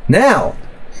 Now,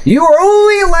 you are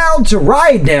only allowed to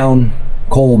ride down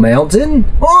Coal Mountain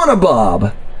on a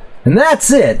bob. And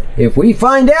that's it. If we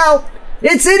find out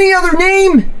it's any other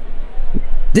name,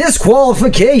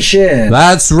 disqualification.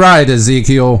 That's right,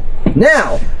 Ezekiel.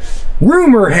 Now,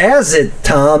 rumor has it,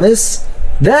 Thomas,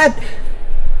 that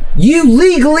you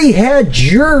legally had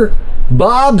your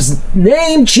Bob's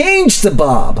name changed to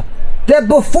Bob. That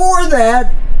before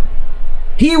that,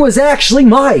 he was actually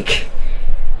Mike.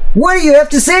 What do you have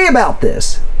to say about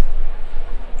this?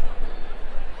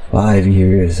 5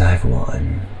 years I've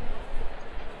won.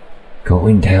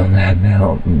 Going down that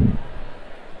mountain.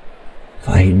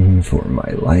 Fighting for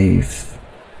my life.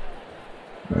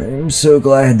 I'm so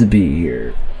glad to be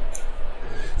here.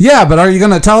 Yeah, but are you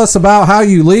going to tell us about how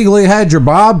you legally had your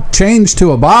bob changed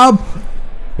to a bob?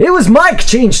 It was Mike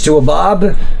changed to a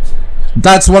bob.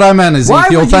 That's what I meant, Ezekiel. Why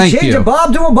would you Thank change you. a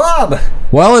bob to a bob?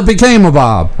 Well, it became a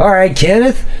bob. All right,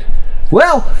 Kenneth.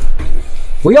 Well,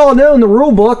 we all know in the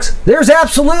rule books, there's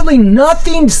absolutely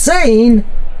nothing saying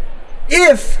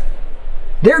if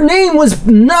their name was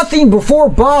nothing before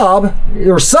Bob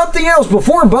or something else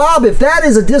before Bob, if that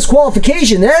is a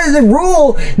disqualification. That is a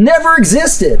rule never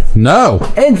existed. No.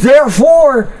 And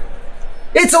therefore,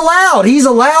 it's allowed. He's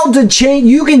allowed to change.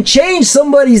 You can change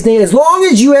somebody's name as long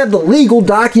as you have the legal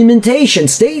documentation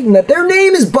stating that their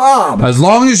name is Bob. As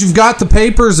long as you've got the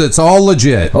papers, it's all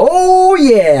legit. Oh,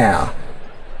 yeah.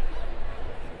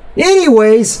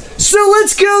 Anyways, so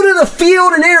let's go to the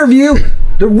field and interview.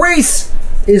 The race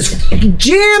is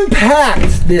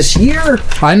jam-packed this year.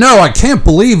 I know. I can't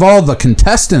believe all the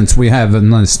contestants we have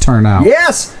in this turnout.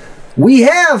 Yes, we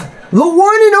have the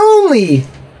one and only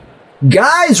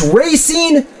guys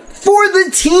racing for the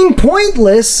Team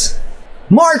Pointless,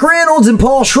 Mark Reynolds and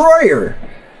Paul Schroyer.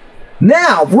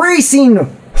 Now, racing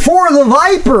for the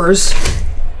Vipers,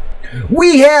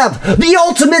 we have the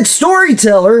Ultimate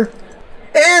Storyteller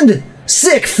and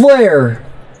Sick Flair.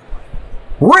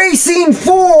 Racing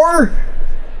for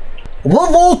the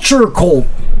Vulture Cult.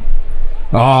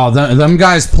 Oh, them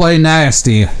guys play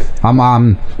nasty.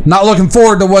 I'm not looking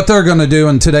forward to what they're going to do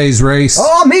in today's race.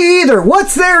 Oh, me either.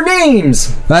 What's their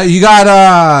names? You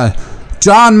got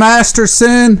John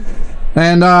Masterson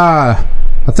and I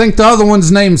think the other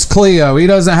one's name's Cleo. He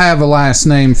doesn't have a last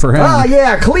name for him. Ah,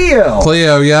 yeah, Cleo.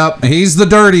 Cleo, yep. He's the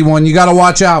dirty one. You got to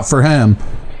watch out for him.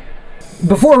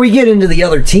 Before we get into the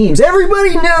other teams,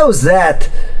 everybody knows that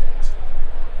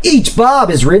each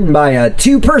bob is ridden by a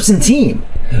two-person team.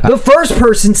 The first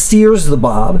person steers the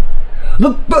bob.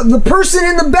 The person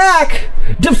in the back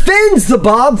defends the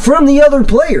bob from the other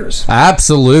players.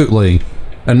 Absolutely.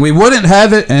 And we wouldn't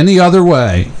have it any other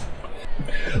way.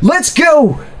 Let's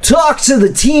go talk to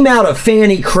the team out of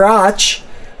Fanny Crotch,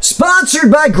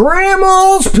 sponsored by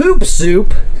Grandma's Poop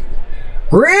Soup,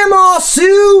 Grandma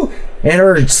Sue, and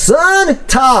her son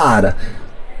Todd.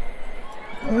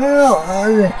 Well,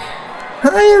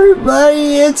 hi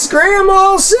everybody, it's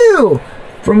Grandma Sue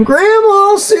from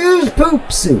Grandma Sue's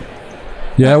Poop Soup.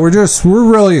 Yeah, we're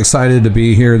really excited to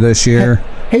be here this year.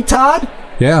 Hey Todd,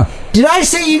 Yeah. did I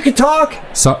say you could talk?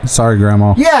 Sorry,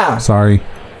 Grandma. Yeah. Sorry.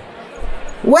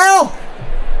 Well,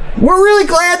 we're really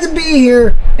glad to be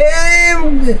here,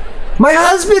 and my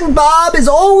husband Bob is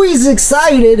always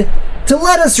excited to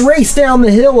let us race down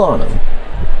the hill on him.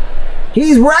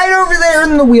 He's right over there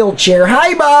in the wheelchair.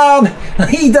 Hi, Bob.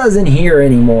 He doesn't hear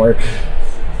anymore.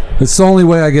 It's the only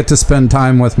way I get to spend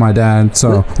time with my dad,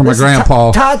 or my Listen,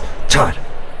 grandpa. Todd,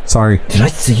 Sorry. Did I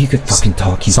say you could fucking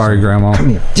talk? You Sorry, Grandma. Come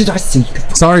here. Did I say you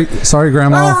could? Sorry,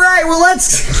 Grandma. All right, well,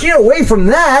 let's get away from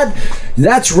that.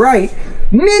 That's right.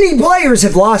 Many players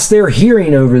have lost their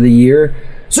hearing over the year.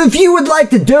 So if you would like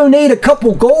to donate a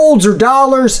couple golds or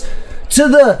dollars to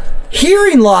the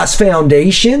Hearing Loss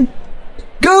Foundation,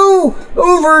 go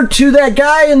over to that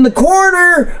guy in the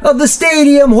corner of the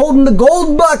stadium holding the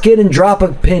gold bucket and drop a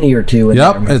penny or two in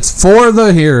Yep, there. it's for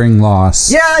the hearing loss.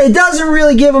 Yeah, it doesn't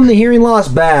really give them the hearing loss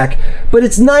back, but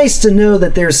it's nice to know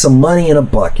that there's some money in a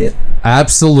bucket.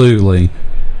 Absolutely.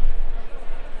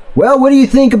 Well, what do you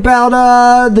think about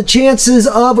the chances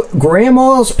of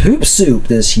Grandma's Poop Soup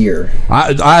this year?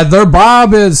 Their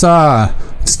Bob is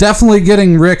it's definitely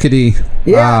getting rickety.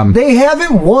 Yeah, they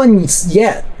haven't won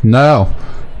yet. No.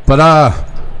 But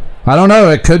I don't know,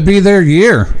 it could be their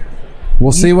year.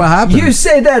 We'll see what happens. You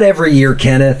say that every year,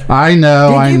 Kenneth. I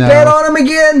know. Did you bet on them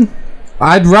again?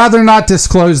 I'd rather not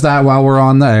disclose that while we're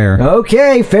on the air.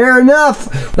 Okay, fair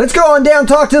enough. Let's go on down and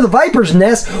talk to the Viper's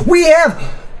Nest. We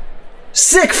have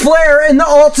Sick Flair and the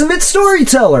Ultimate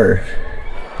Storyteller.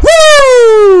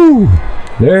 Woo!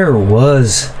 There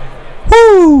was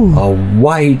a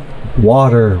white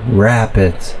water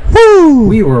rapids. Woo!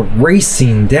 We were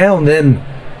racing down them.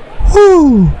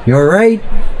 Woo! You alright?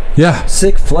 Yeah.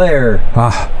 Sick Flair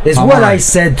is I'm what all I right.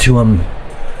 said to him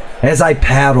as I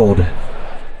paddled.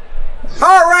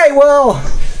 Alright, well,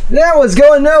 that was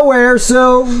going nowhere,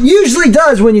 so usually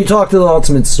does when you talk to the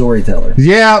Ultimate Storyteller.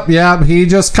 Yeah, he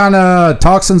just kind of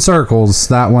talks in circles,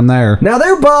 that one there. Now,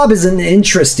 their Bob is an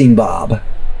interesting Bob.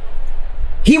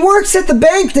 He works at the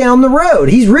bank down the road.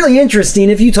 He's really interesting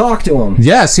if you talk to him.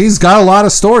 Yes, he's got a lot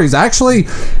of stories. Actually,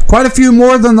 quite a few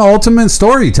more than the Ultimate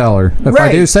Storyteller, if I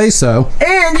Right. do say so.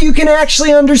 And you can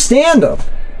actually understand him.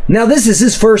 Now, this is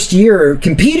his first year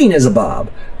competing as a Bob.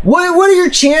 What are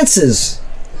your chances?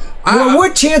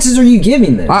 What chances are you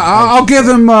giving them? I'll give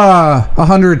him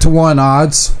 100 to 1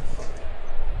 odds.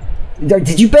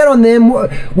 Did you bet on them?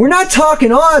 We're not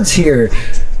talking odds here.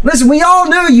 Listen, we all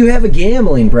know you have a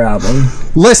gambling problem.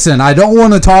 Listen, I don't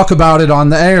want to talk about it on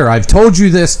the air. I've told you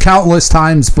this countless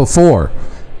times before.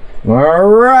 All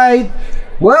right.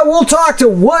 Well, we'll talk to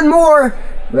one more.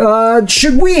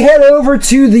 Should we head over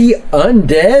to the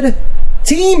Undead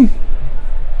team?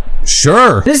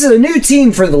 Sure. This is a new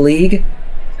team for the league.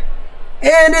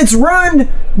 And it's run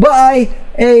by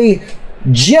a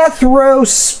Jethro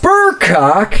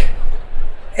Spurcock.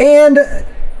 And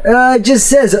it just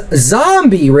says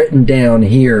zombie written down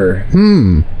here.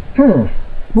 Well,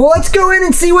 let's go in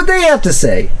and see what they have to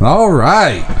say. All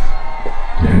right.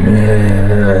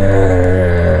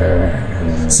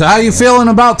 So how you feeling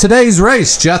about today's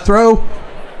race, Jethro?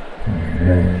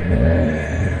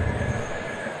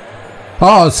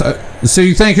 Oh, so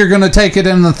you think you're going to take it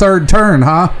in the third turn,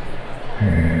 huh?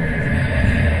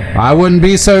 I wouldn't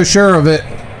be so sure of it.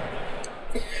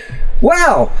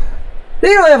 Wow. They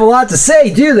don't have a lot to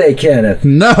say, do they, Kenneth?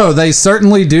 No, they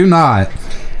certainly do not.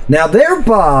 Now, their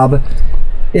Bob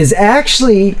is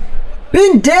actually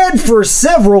been dead for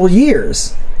several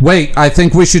years. Wait, I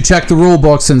think we should check the rule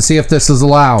books and see if this is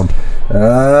allowed.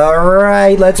 All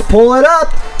right, let's pull it up.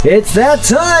 It's that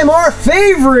time, our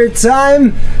favorite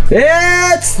time.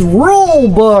 It's rule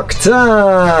book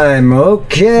time.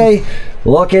 Okay,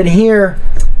 look in here.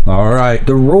 All right.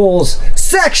 The rules,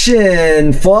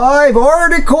 section 5,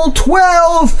 article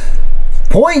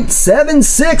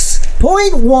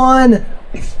 12.76.1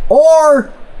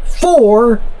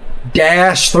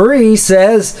 R4-3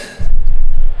 says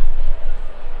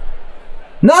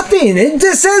nothing. It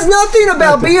just says nothing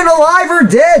about being alive or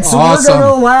dead, so Awesome. we're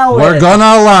going to allow it. We're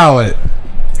gonna allow it.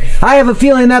 I have a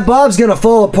feeling that Bob's going to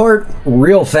fall apart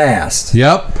real fast.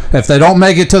 Yep. If they don't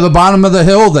make it to the bottom of the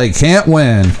hill, they can't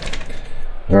win.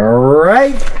 All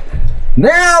right.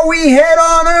 Now we head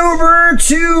on over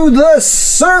to the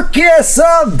Circus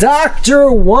of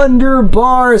Dr. Wonder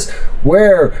Bars,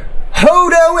 where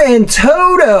Hodo and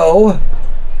Toto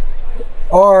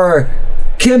are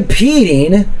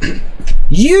competing.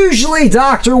 Usually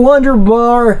Dr. Wonder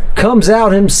Bar comes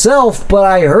out himself, but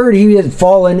I heard he had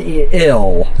fallen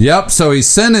ill. Yep, so he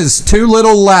sent his 2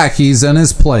 little lackeys in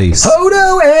his place.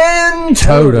 Hodo and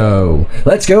Toto.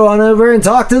 Let's go on over and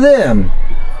talk to them.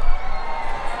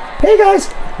 Hey guys,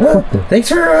 thanks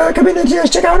for coming to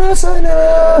just check out us,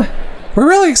 and We're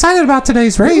really excited about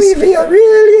today's race. we are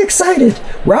really excited.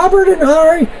 Robert and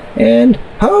Ari and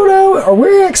Hodo,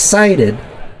 we're excited.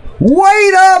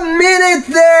 Wait a minute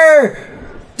there!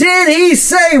 Did he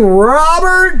say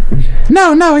Robert?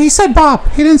 No, he said Bob.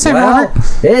 He didn't say Well, Robert.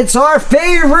 it's our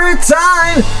favorite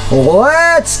time.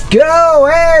 Let's go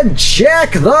and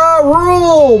check the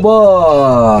rule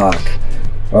book.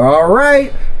 All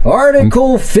right.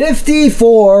 Article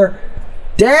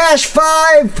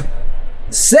 54-5,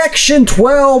 Section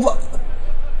 12,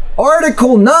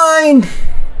 Article 9.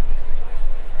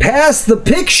 Past the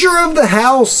picture of the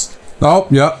house. Oh,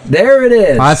 yep. There it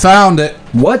is. I found it.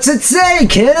 What's it say,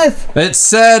 Kenneth? It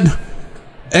said,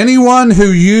 anyone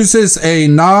who uses a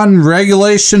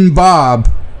non-regulation Bob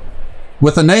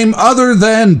with a name other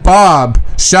than Bob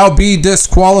shall be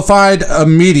disqualified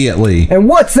immediately. And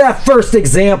what's that first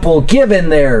example given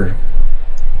there?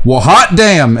 Well, hot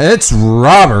damn, it's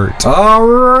Robert. All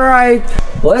right,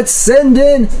 let's send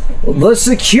in the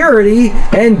security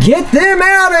and get them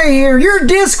out of here. You're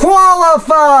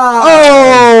disqualified.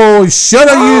 Oh, should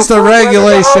have used a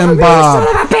regulation Bob.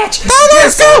 Son of a bitch. Oh,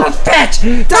 let's go. Son of a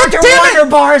bitch. Dr.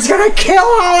 Wonderbar is going to kill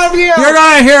all of you. You're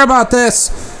going to hear about this.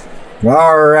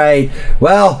 All right.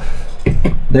 Well,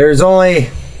 there's only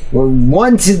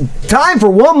time for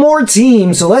one more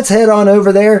team, so let's head on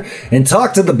over there and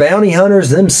talk to the bounty hunters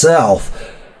themselves,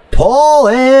 Paul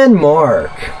and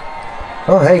Mark.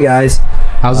 Oh, hey guys.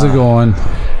 How's it going?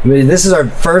 This is our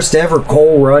first ever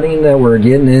coal running that we're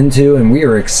getting into, and we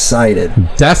are excited.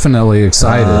 Definitely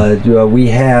excited. We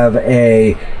have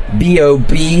a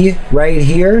BOB right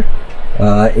here.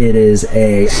 It is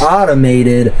a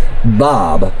automated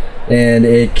Bob, and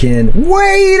it can...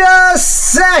 Wait a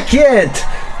second!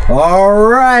 All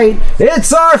right,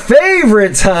 it's our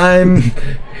favorite time.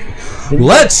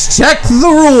 Let's check the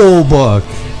rule book.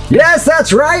 Yes,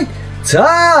 that's right.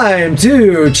 Time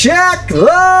to check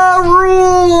the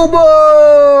rule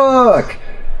book.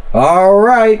 All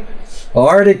right,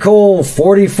 Article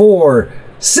 44,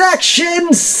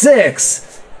 Section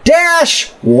 6.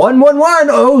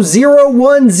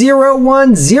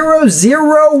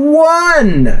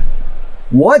 -111-010101001.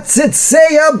 What's it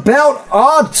say about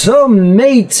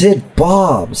automated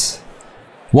Bobs?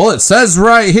 Well, it says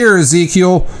right here,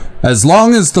 Ezekiel, as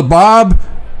long as the Bob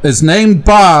is named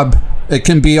Bob, it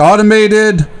can be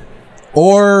automated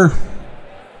or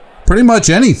pretty much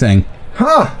anything.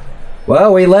 Huh.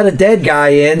 Well, we let a dead guy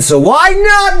in, so why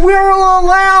not? We'll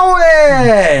allow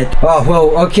it! Oh,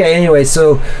 well, okay, anyway,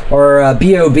 so our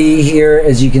BOB here,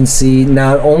 as you can see,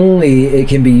 not only it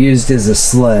can be used as a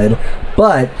sled,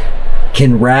 but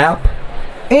can rap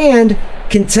and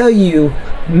can tell you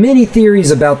many theories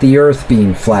about the Earth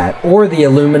being flat or the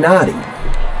Illuminati.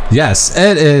 Yes,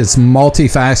 it is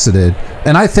multifaceted.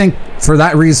 And I think for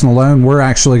that reason alone, we're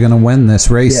actually going to win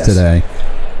this race today.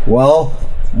 Well,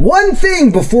 one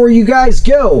thing before you guys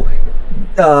go,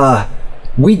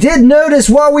 we did notice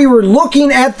while we were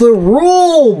looking at the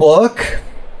rule book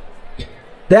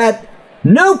that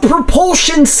no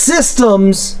propulsion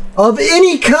systems of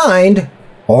any kind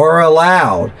are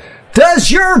allowed.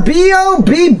 Does your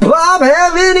BOB Bob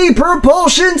have any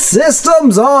propulsion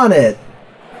systems on it?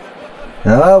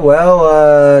 Oh,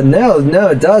 well, no,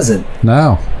 it doesn't.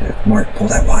 No. Mark, pull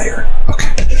that wire.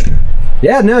 Okay.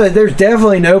 Yeah, no, there's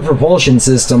definitely no propulsion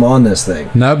system on this thing.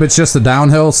 No, but it's just a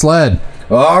downhill sled.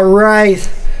 All right.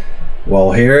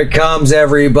 Well, here it comes,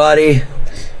 everybody.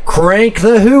 Crank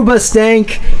the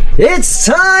hoobastank. It's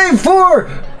time for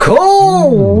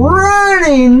Coal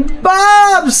Running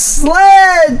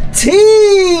Bobsled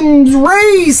Teams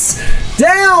Race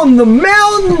down the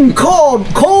mountain called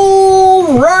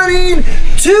Coal Running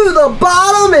to the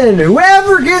Bottom, and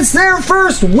whoever gets there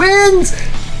first wins.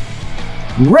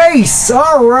 Race.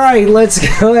 All right, let's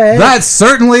go ahead. That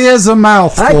certainly is a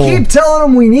mouthful. I keep telling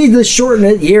them we need to shorten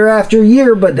it year after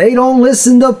year, but they don't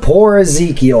listen to poor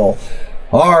Ezekiel.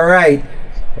 All right.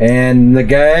 And the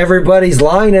guy, everybody's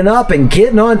lining up and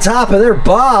getting on top of their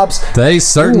Bobs. They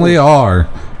certainly are.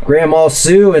 Grandma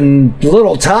Sue and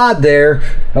little Todd there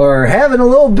are having a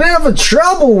little bit of a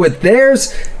trouble with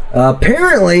theirs.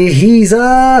 Apparently, he's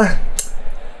not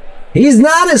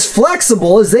as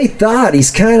flexible as they thought. He's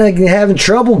kind of having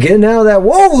trouble getting out of that.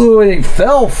 Whoa, and he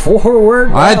fell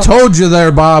forward. I told you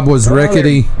their Bob was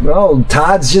rickety. Oh,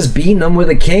 Todd's just beating him with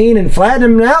a cane and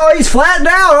flattening him out. He's flattened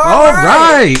out. All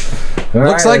right.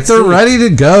 Looks like they're ready to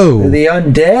go. The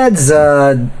undeads,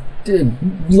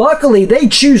 luckily, they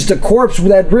choose the corpse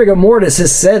with that rigor mortis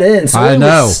has set in. So I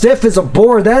know. Stiff as a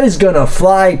board. That is going to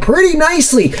fly pretty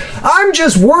nicely. I'm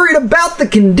just worried about the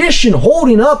condition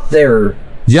holding up there.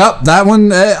 Yep, that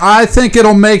one, I think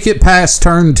it'll make it past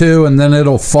turn 2 and then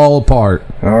it'll fall apart.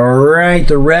 All right,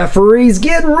 the referee's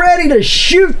getting ready to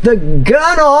shoot the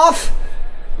gun off.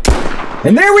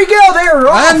 And there we go, they're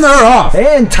off. And they're off.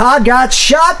 And Todd got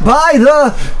shot by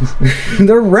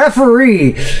the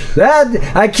referee.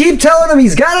 That I keep telling him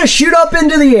he's got to shoot up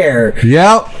into the air.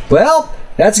 Yep. Well,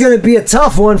 that's going to be a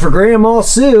tough one for Grandma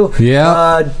Sue.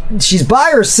 Yeah. She's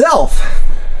by herself.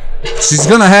 She's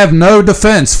going to have no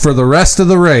defense for the rest of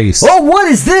the race. Oh, what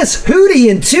is this? Hootie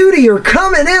and Tootie are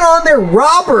coming in on their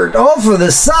Robert off of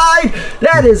the side.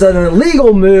 That is an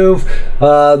illegal move.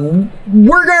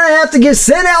 We're going to have to get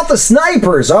sent out the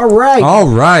snipers. All right. All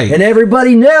right. And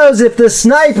everybody knows if the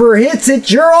sniper hits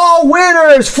it, you're all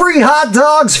winners. Free hot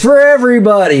dogs for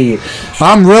everybody.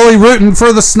 I'm really rooting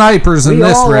for the snipers in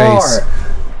this race.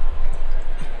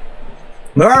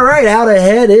 All right, out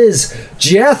ahead is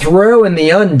Jethro and the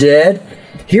Undead.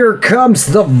 Here comes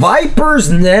the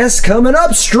Viper's Nest coming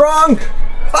up strong.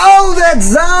 Oh, that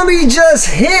zombie just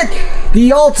hit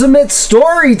the Ultimate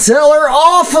Storyteller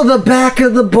off of the back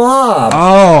of the Bob.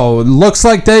 Oh, looks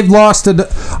like they've lost it.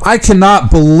 I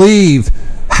cannot believe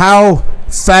how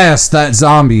fast that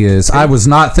zombie is. I was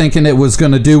not thinking it was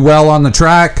going to do well on the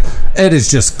track. It is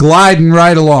just gliding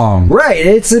right along. Right,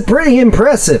 it's pretty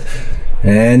impressive.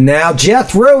 And now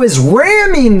Jethro is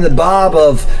ramming the Bob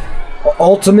of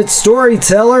Ultimate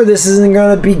Storyteller. This isn't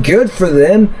going to be good for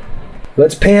them.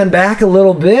 Let's pan back a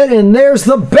little bit, and there's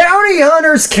the Bounty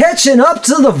Hunters catching up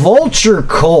to the Vulture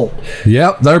Cult.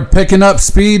 Yep, they're picking up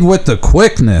speed with the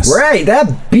quickness. Right,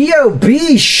 that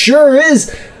B.O.B. sure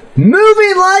is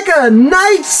moving like a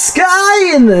night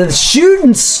sky in the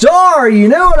shooting star. You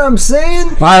know what I'm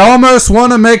saying? I almost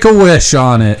want to make a wish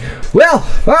on it. Well,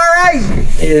 all right.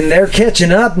 And they're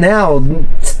catching up now.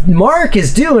 Mark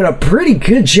is doing a pretty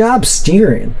good job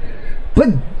steering.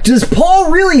 But does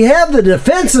Paul really have the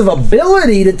defensive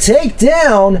ability to take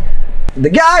down the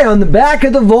guy on the back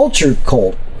of the Vulture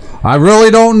Cult? I really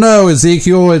don't know,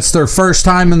 Ezekiel. It's their first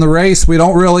time in the race. We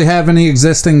don't really have any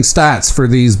existing stats for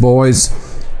these boys.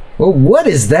 Well, what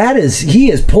is that?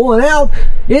 He is pulling out?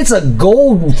 It's a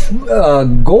gold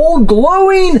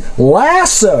glowing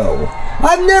lasso.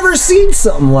 I've never seen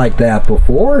something like that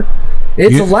before.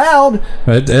 It's allowed.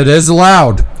 It is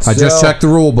allowed. I just checked the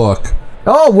rule book.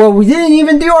 Oh, well, we didn't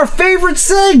even do our favorite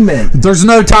segment. There's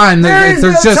no time. There's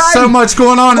just so much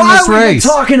going on in this race.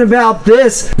 Why are we talking about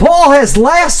this? Paul has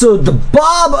lassoed the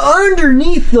Bob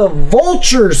underneath the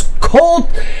Vulture's Colt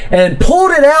and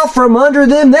pulled it out from under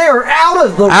them. They are out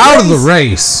of the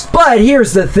race. But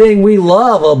here's the thing we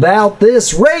love about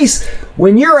this race.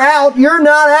 When you're out, you're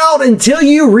not out until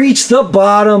you reach the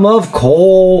bottom of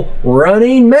Coal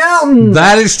Running Mountain.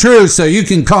 That is true, so you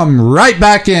can come right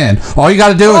back in. All you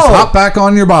got to do is hop back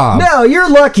on your Bob. No, you're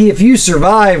lucky if you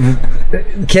survive,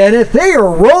 Kenneth. They are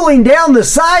rolling down the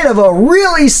side of a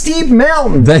really steep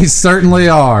mountain. They certainly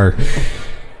are.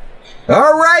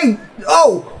 All right.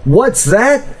 Oh, what's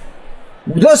that?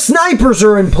 The snipers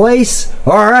are in place.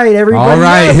 All right, everybody. All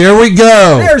right, here we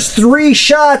go. There's 3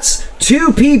 shots,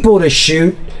 2 people to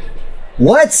shoot.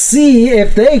 Let's see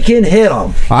if they can hit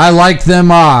them. I like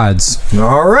them odds.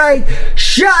 All right,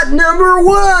 shot number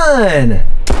 1.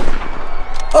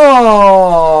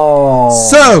 Oh.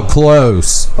 So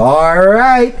close. All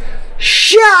right,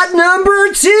 shot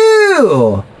number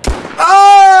 2.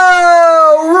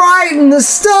 Oh, right in the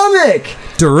stomach.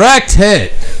 Direct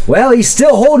hit. Well, he's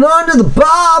still holding on to the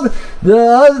Bob.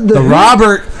 The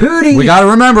Robert. Hootie. We got to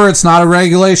remember, it's not a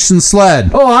regulation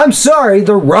sled. Oh, I'm sorry,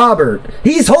 the Robert.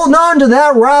 He's holding on to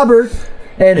that Robert.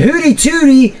 And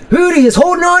Hootie is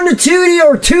holding on to Tootie,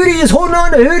 or Tootie is holding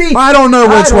on to Hootie. I don't know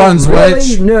which one's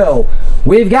which. No.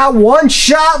 We've got 1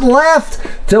 shot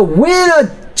left to win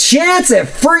a chance at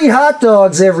free hot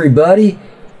dogs, everybody.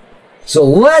 So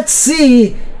let's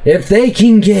see if they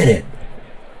can get it.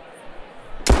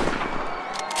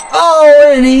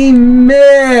 Oh, and he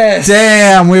missed.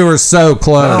 Damn, we were so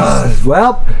close.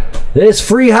 Well, this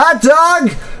free hot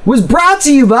dog was brought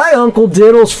to you by Uncle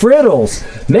Diddle's Friddles.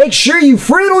 Make sure you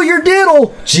friddle your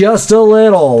diddle just a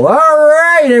little. All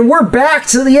right, and we're back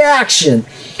to the action.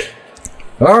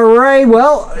 All right,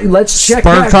 well, let's check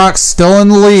Spurcock's still in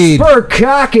the lead.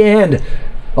 Spurcock and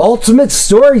Ultimate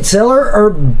Storyteller are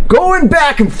going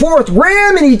back and forth,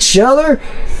 ramming each other.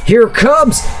 Here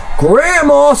comes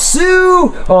Grandma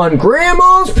Sue on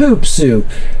Grandma's Poop Soup,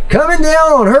 coming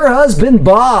down on her husband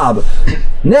Bob.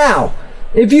 Now,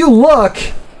 if you look,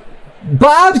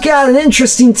 Bob's got an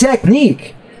interesting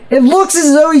technique. It looks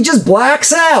as though he just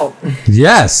blacks out.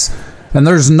 Yes, and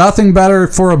there's nothing better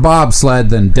for a bobsled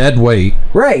than dead weight.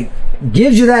 Right.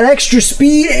 Gives you that extra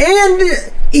speed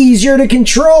and easier to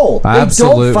control.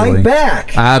 Absolutely. They don't fight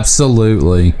back.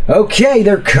 Absolutely. Okay,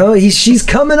 she's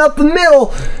coming up the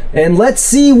middle, and let's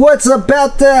see what's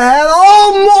about to happen.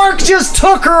 Oh, Mark just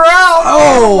took her out.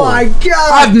 Oh my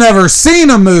God. I've never seen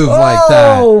a move like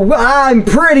that. Oh, I'm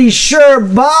pretty sure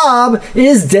Bob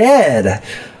is dead.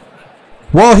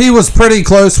 Well, he was pretty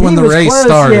close when the race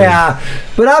started. Yeah,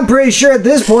 but I'm pretty sure at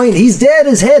this point he's dead.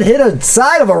 His head hit a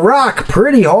side of a rock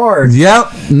pretty hard.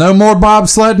 Yep, no more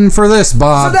bobsledding for this, So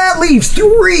Bob. that leaves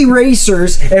 3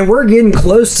 racers, and we're getting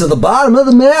close to the bottom of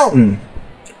the mountain.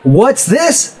 What's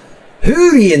this?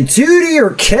 Hootie and Tootie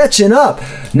are catching up.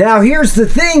 Now here's the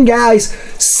thing, guys.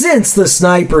 Since the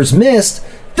snipers missed,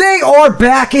 they are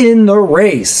back in the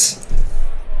race.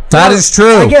 That is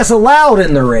true. I guess allowed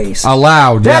in the race.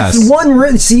 Allowed, That's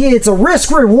yes. see, it's a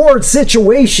risk-reward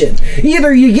situation.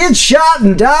 Either you get shot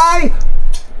and die,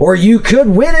 or you could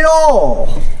win it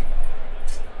all.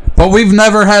 But we've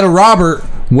never had a Robert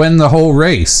win the whole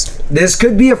race. This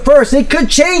could be a first. It could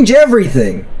change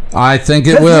everything. I think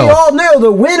it Because will. we all know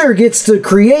the winner gets to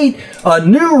create a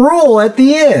new rule at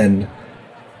the end.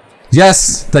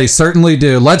 Yes, they certainly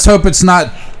do. Let's hope it's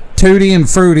not Tootie and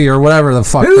Fruity or whatever the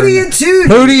fuck. Hootie and Tootie.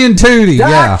 Hootie and Tootie,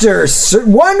 yeah. Dr.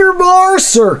 Wonder Bar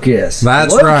Circus.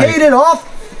 That's located off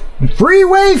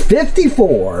Freeway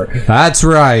 54. That's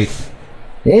right.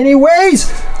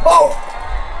 Anyways,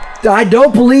 I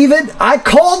don't believe it. I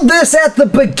called this at the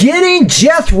beginning.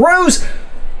 Jethro's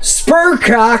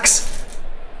Spurcock's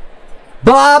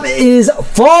Bob is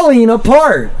falling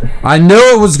apart. I knew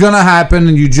it was going to happen,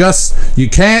 and you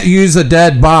can't use a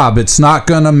dead Bob. It's not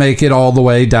going to make it all the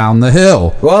way down the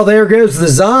hill. Well, there goes the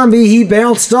zombie. He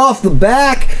bounced off the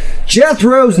back.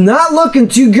 Jethro's not looking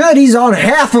too good. He's on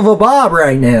half of a Bob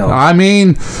right now. I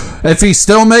mean, if he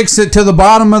still makes it to the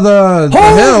bottom of the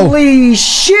hill. Holy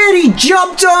shit, he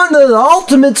jumped onto the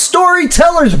ultimate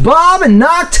storyteller's Bob and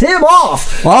knocked him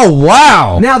off. Oh,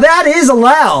 wow. Now that is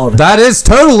allowed. That is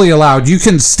totally allowed. You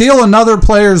can steal another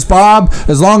player's Bob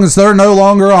as long as they're no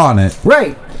longer on it.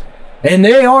 Right. And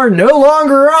they are no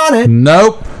longer on it.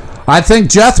 Nope. I think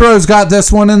Jethro's got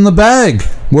this one in the bag.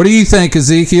 What do you think,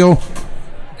 Ezekiel?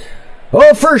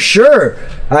 Oh, for sure.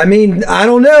 I mean, I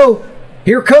don't know.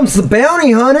 Here comes the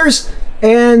bounty hunters,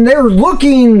 and they're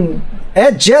looking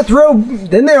at Jethro.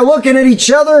 Then they're looking at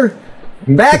each other.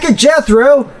 Back at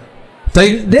Jethro.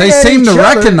 They at seem to each other.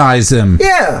 recognize him.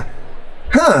 Yeah.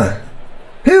 Huh.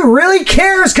 Who really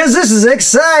cares? Because this is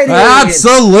exciting.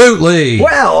 Absolutely.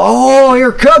 Well,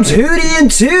 here comes Hootie and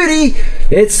Tootie.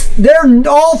 They're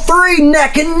all 3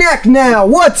 neck and neck now.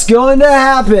 What's going to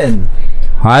happen?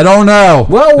 I don't know.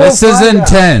 Well, this is find out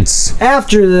intense.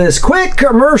 after this quick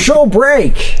commercial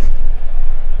break.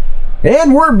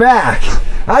 And we're back.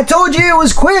 I told you it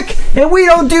was quick, and we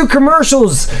don't do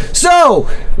commercials. So,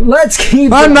 let's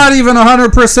keep I'm it. not even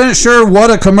 100% sure what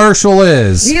a commercial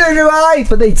is. Neither do I,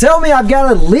 but they tell me I've got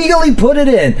to legally put it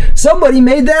in. Somebody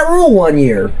made that rule one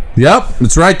year. Yep,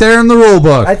 it's right there in the rule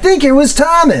book. I think it was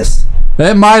Thomas.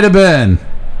 It might have been.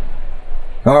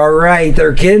 All right,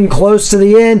 they're getting close to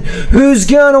the end. Who's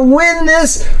going to win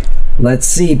this? Let's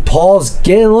see. Paul's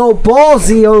getting a little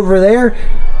ballsy over there.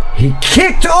 He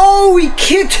kicked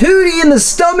Hootie in the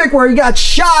stomach where he got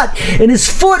shot, and his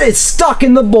foot is stuck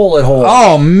in the bullet hole.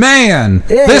 Oh, man.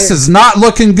 Yeah. This is not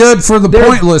looking good for the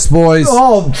Pointless boys.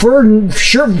 Oh,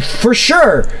 for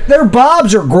sure. Their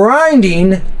bobs are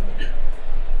grinding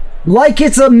like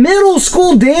it's a middle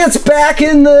school dance back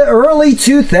in the early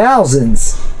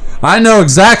 2000s. I know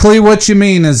exactly what you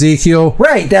mean, Ezekiel.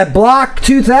 Right, that block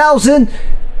 2000,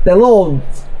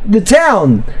 the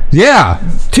town Yeah.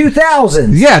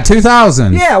 2000. Yeah,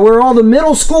 2000. Yeah, where all the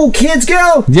middle school kids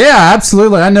go. Yeah,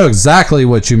 absolutely. I know exactly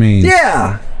what you mean.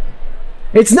 Yeah.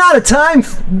 It's not a time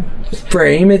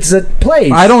frame, it's a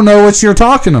place. I don't know what you're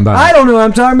talking about. I don't know what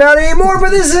I'm talking about anymore,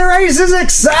 but this race is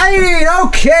exciting.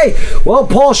 Okay. Well,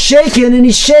 Paul's shaking, and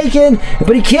he's shaking,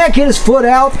 but he can't get his foot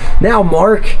out. Now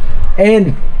Mark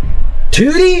and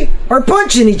Tootie are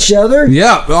punching each other.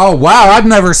 Yeah. Oh, wow. I've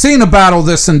never seen a battle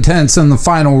this intense in the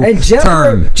final And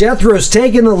turn. Jethro's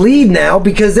taking the lead now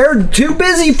because they're too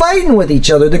busy fighting with each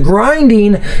other. The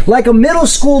grinding, like a middle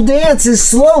school dance, is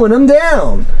slowing them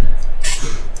down.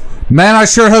 Man, I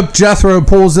sure hope Jethro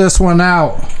pulls this one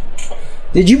out.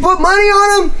 Did you put money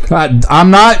on him?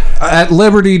 I'm not at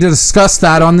liberty to discuss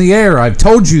that on the air. I've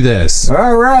told you this.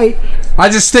 All right. I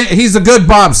just think he's a good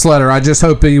bobsledder. I just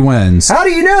hope he wins. How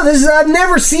do you know this? I've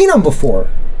never seen him before.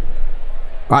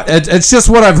 It's just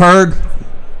what I've heard.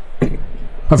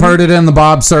 I've heard it in the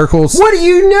bob circles. What do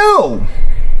you know?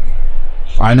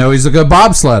 I know he's a good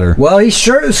bobsledder. Well, he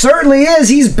certainly is.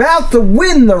 He's about to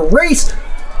win the race.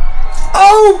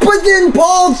 Oh, but then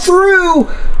Paul threw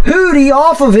Hootie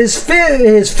off of his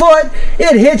foot.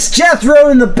 It hits Jethro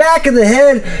in the back of the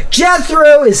head.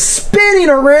 Jethro is spinning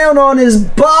around on his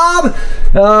bob.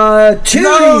 Tootie,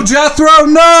 No, Jethro,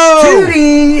 no!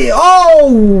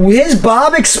 Tootie, his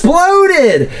bob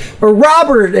exploded. Or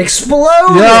Robert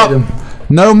exploded. Yep.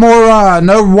 No more,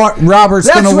 Robert's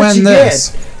That's gonna what win you this.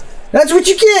 get. That's what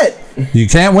you get. You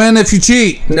can't win if you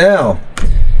cheat. No.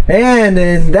 And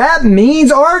that means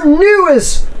our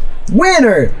newest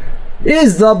winner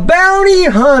is the Bounty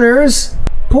Hunters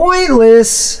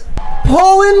Pointless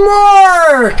Paul and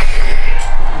Mark.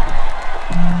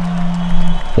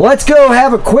 Let's go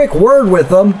have a quick word with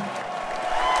them.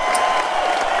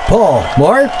 Paul,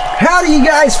 Mark, how do you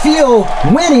guys feel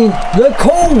winning the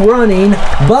coal running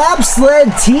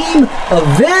bobsled team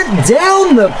event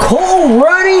down the coal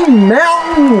running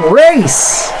mountain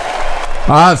race?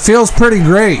 It feels pretty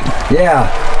great. Yeah.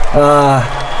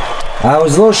 I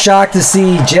was a little shocked to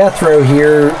see Jethro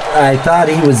here. I thought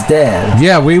he was dead.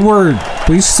 Yeah, we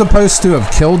supposed to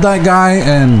have killed that guy,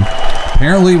 and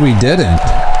apparently we didn't.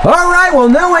 All right, well,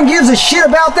 no one gives a shit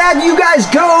about that. You guys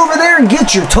go over there and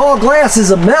get your tall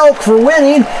glasses of milk for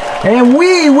winning, and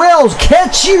we will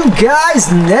catch you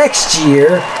guys next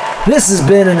year. This has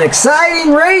been an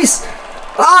exciting race.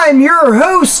 I'm your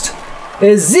host,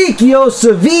 Ezekiel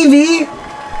Savivi.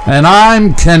 And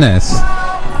I'm Kenneth.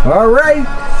 All right.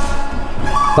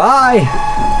 Bye.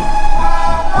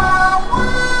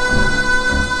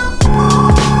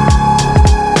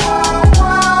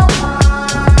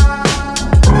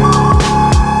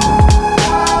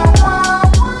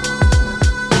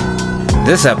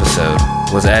 This episode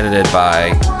was edited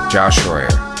by Josh Schroyer,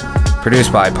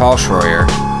 produced by Paul Schroyer,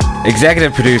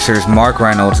 executive producers Mark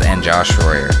Reynolds and Josh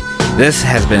Schroyer. This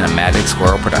has been a Magic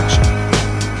Squirrel production.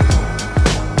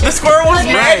 The squirrel was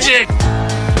magic!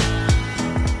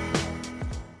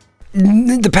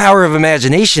 The power of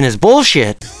imagination is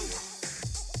bullshit.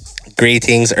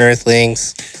 Greetings,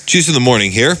 Earthlings. Juice in the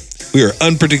Morning here. We are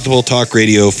unpredictable talk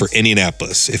radio for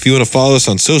Indianapolis. If you want to follow us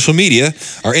on social media,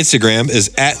 our Instagram is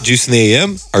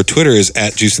 @JuiceInTheAM. Our Twitter is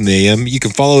 @JuiceInTheAM. You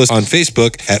can follow us on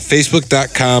Facebook at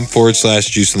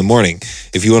facebook.com/Juice in the Morning.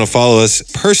 If you want to follow us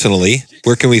personally,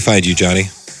 where can we find you, Johnny?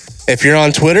 If you're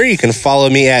on Twitter, you can follow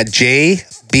me at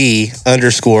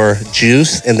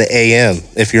JB_Juice in the AM.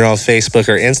 If you're on Facebook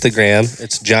or Instagram,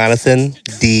 it's Jonathan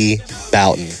D.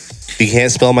 Boughton. If you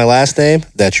can't spell my last name,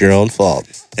 that's your own fault.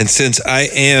 And since I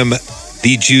am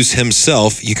the Juice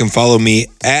himself, you can follow me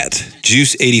at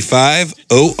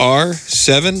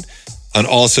Juice85OR7 on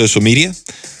all social media.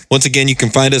 Once again, you can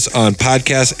find us on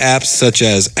podcast apps such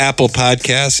as Apple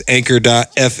Podcasts,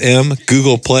 Anchor.fm,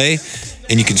 Google Play,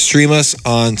 and you can stream us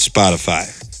on Spotify.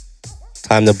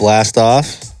 Time to blast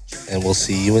off, and we'll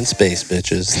see you in space,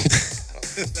 bitches.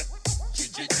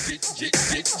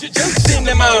 Juice in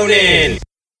the morning.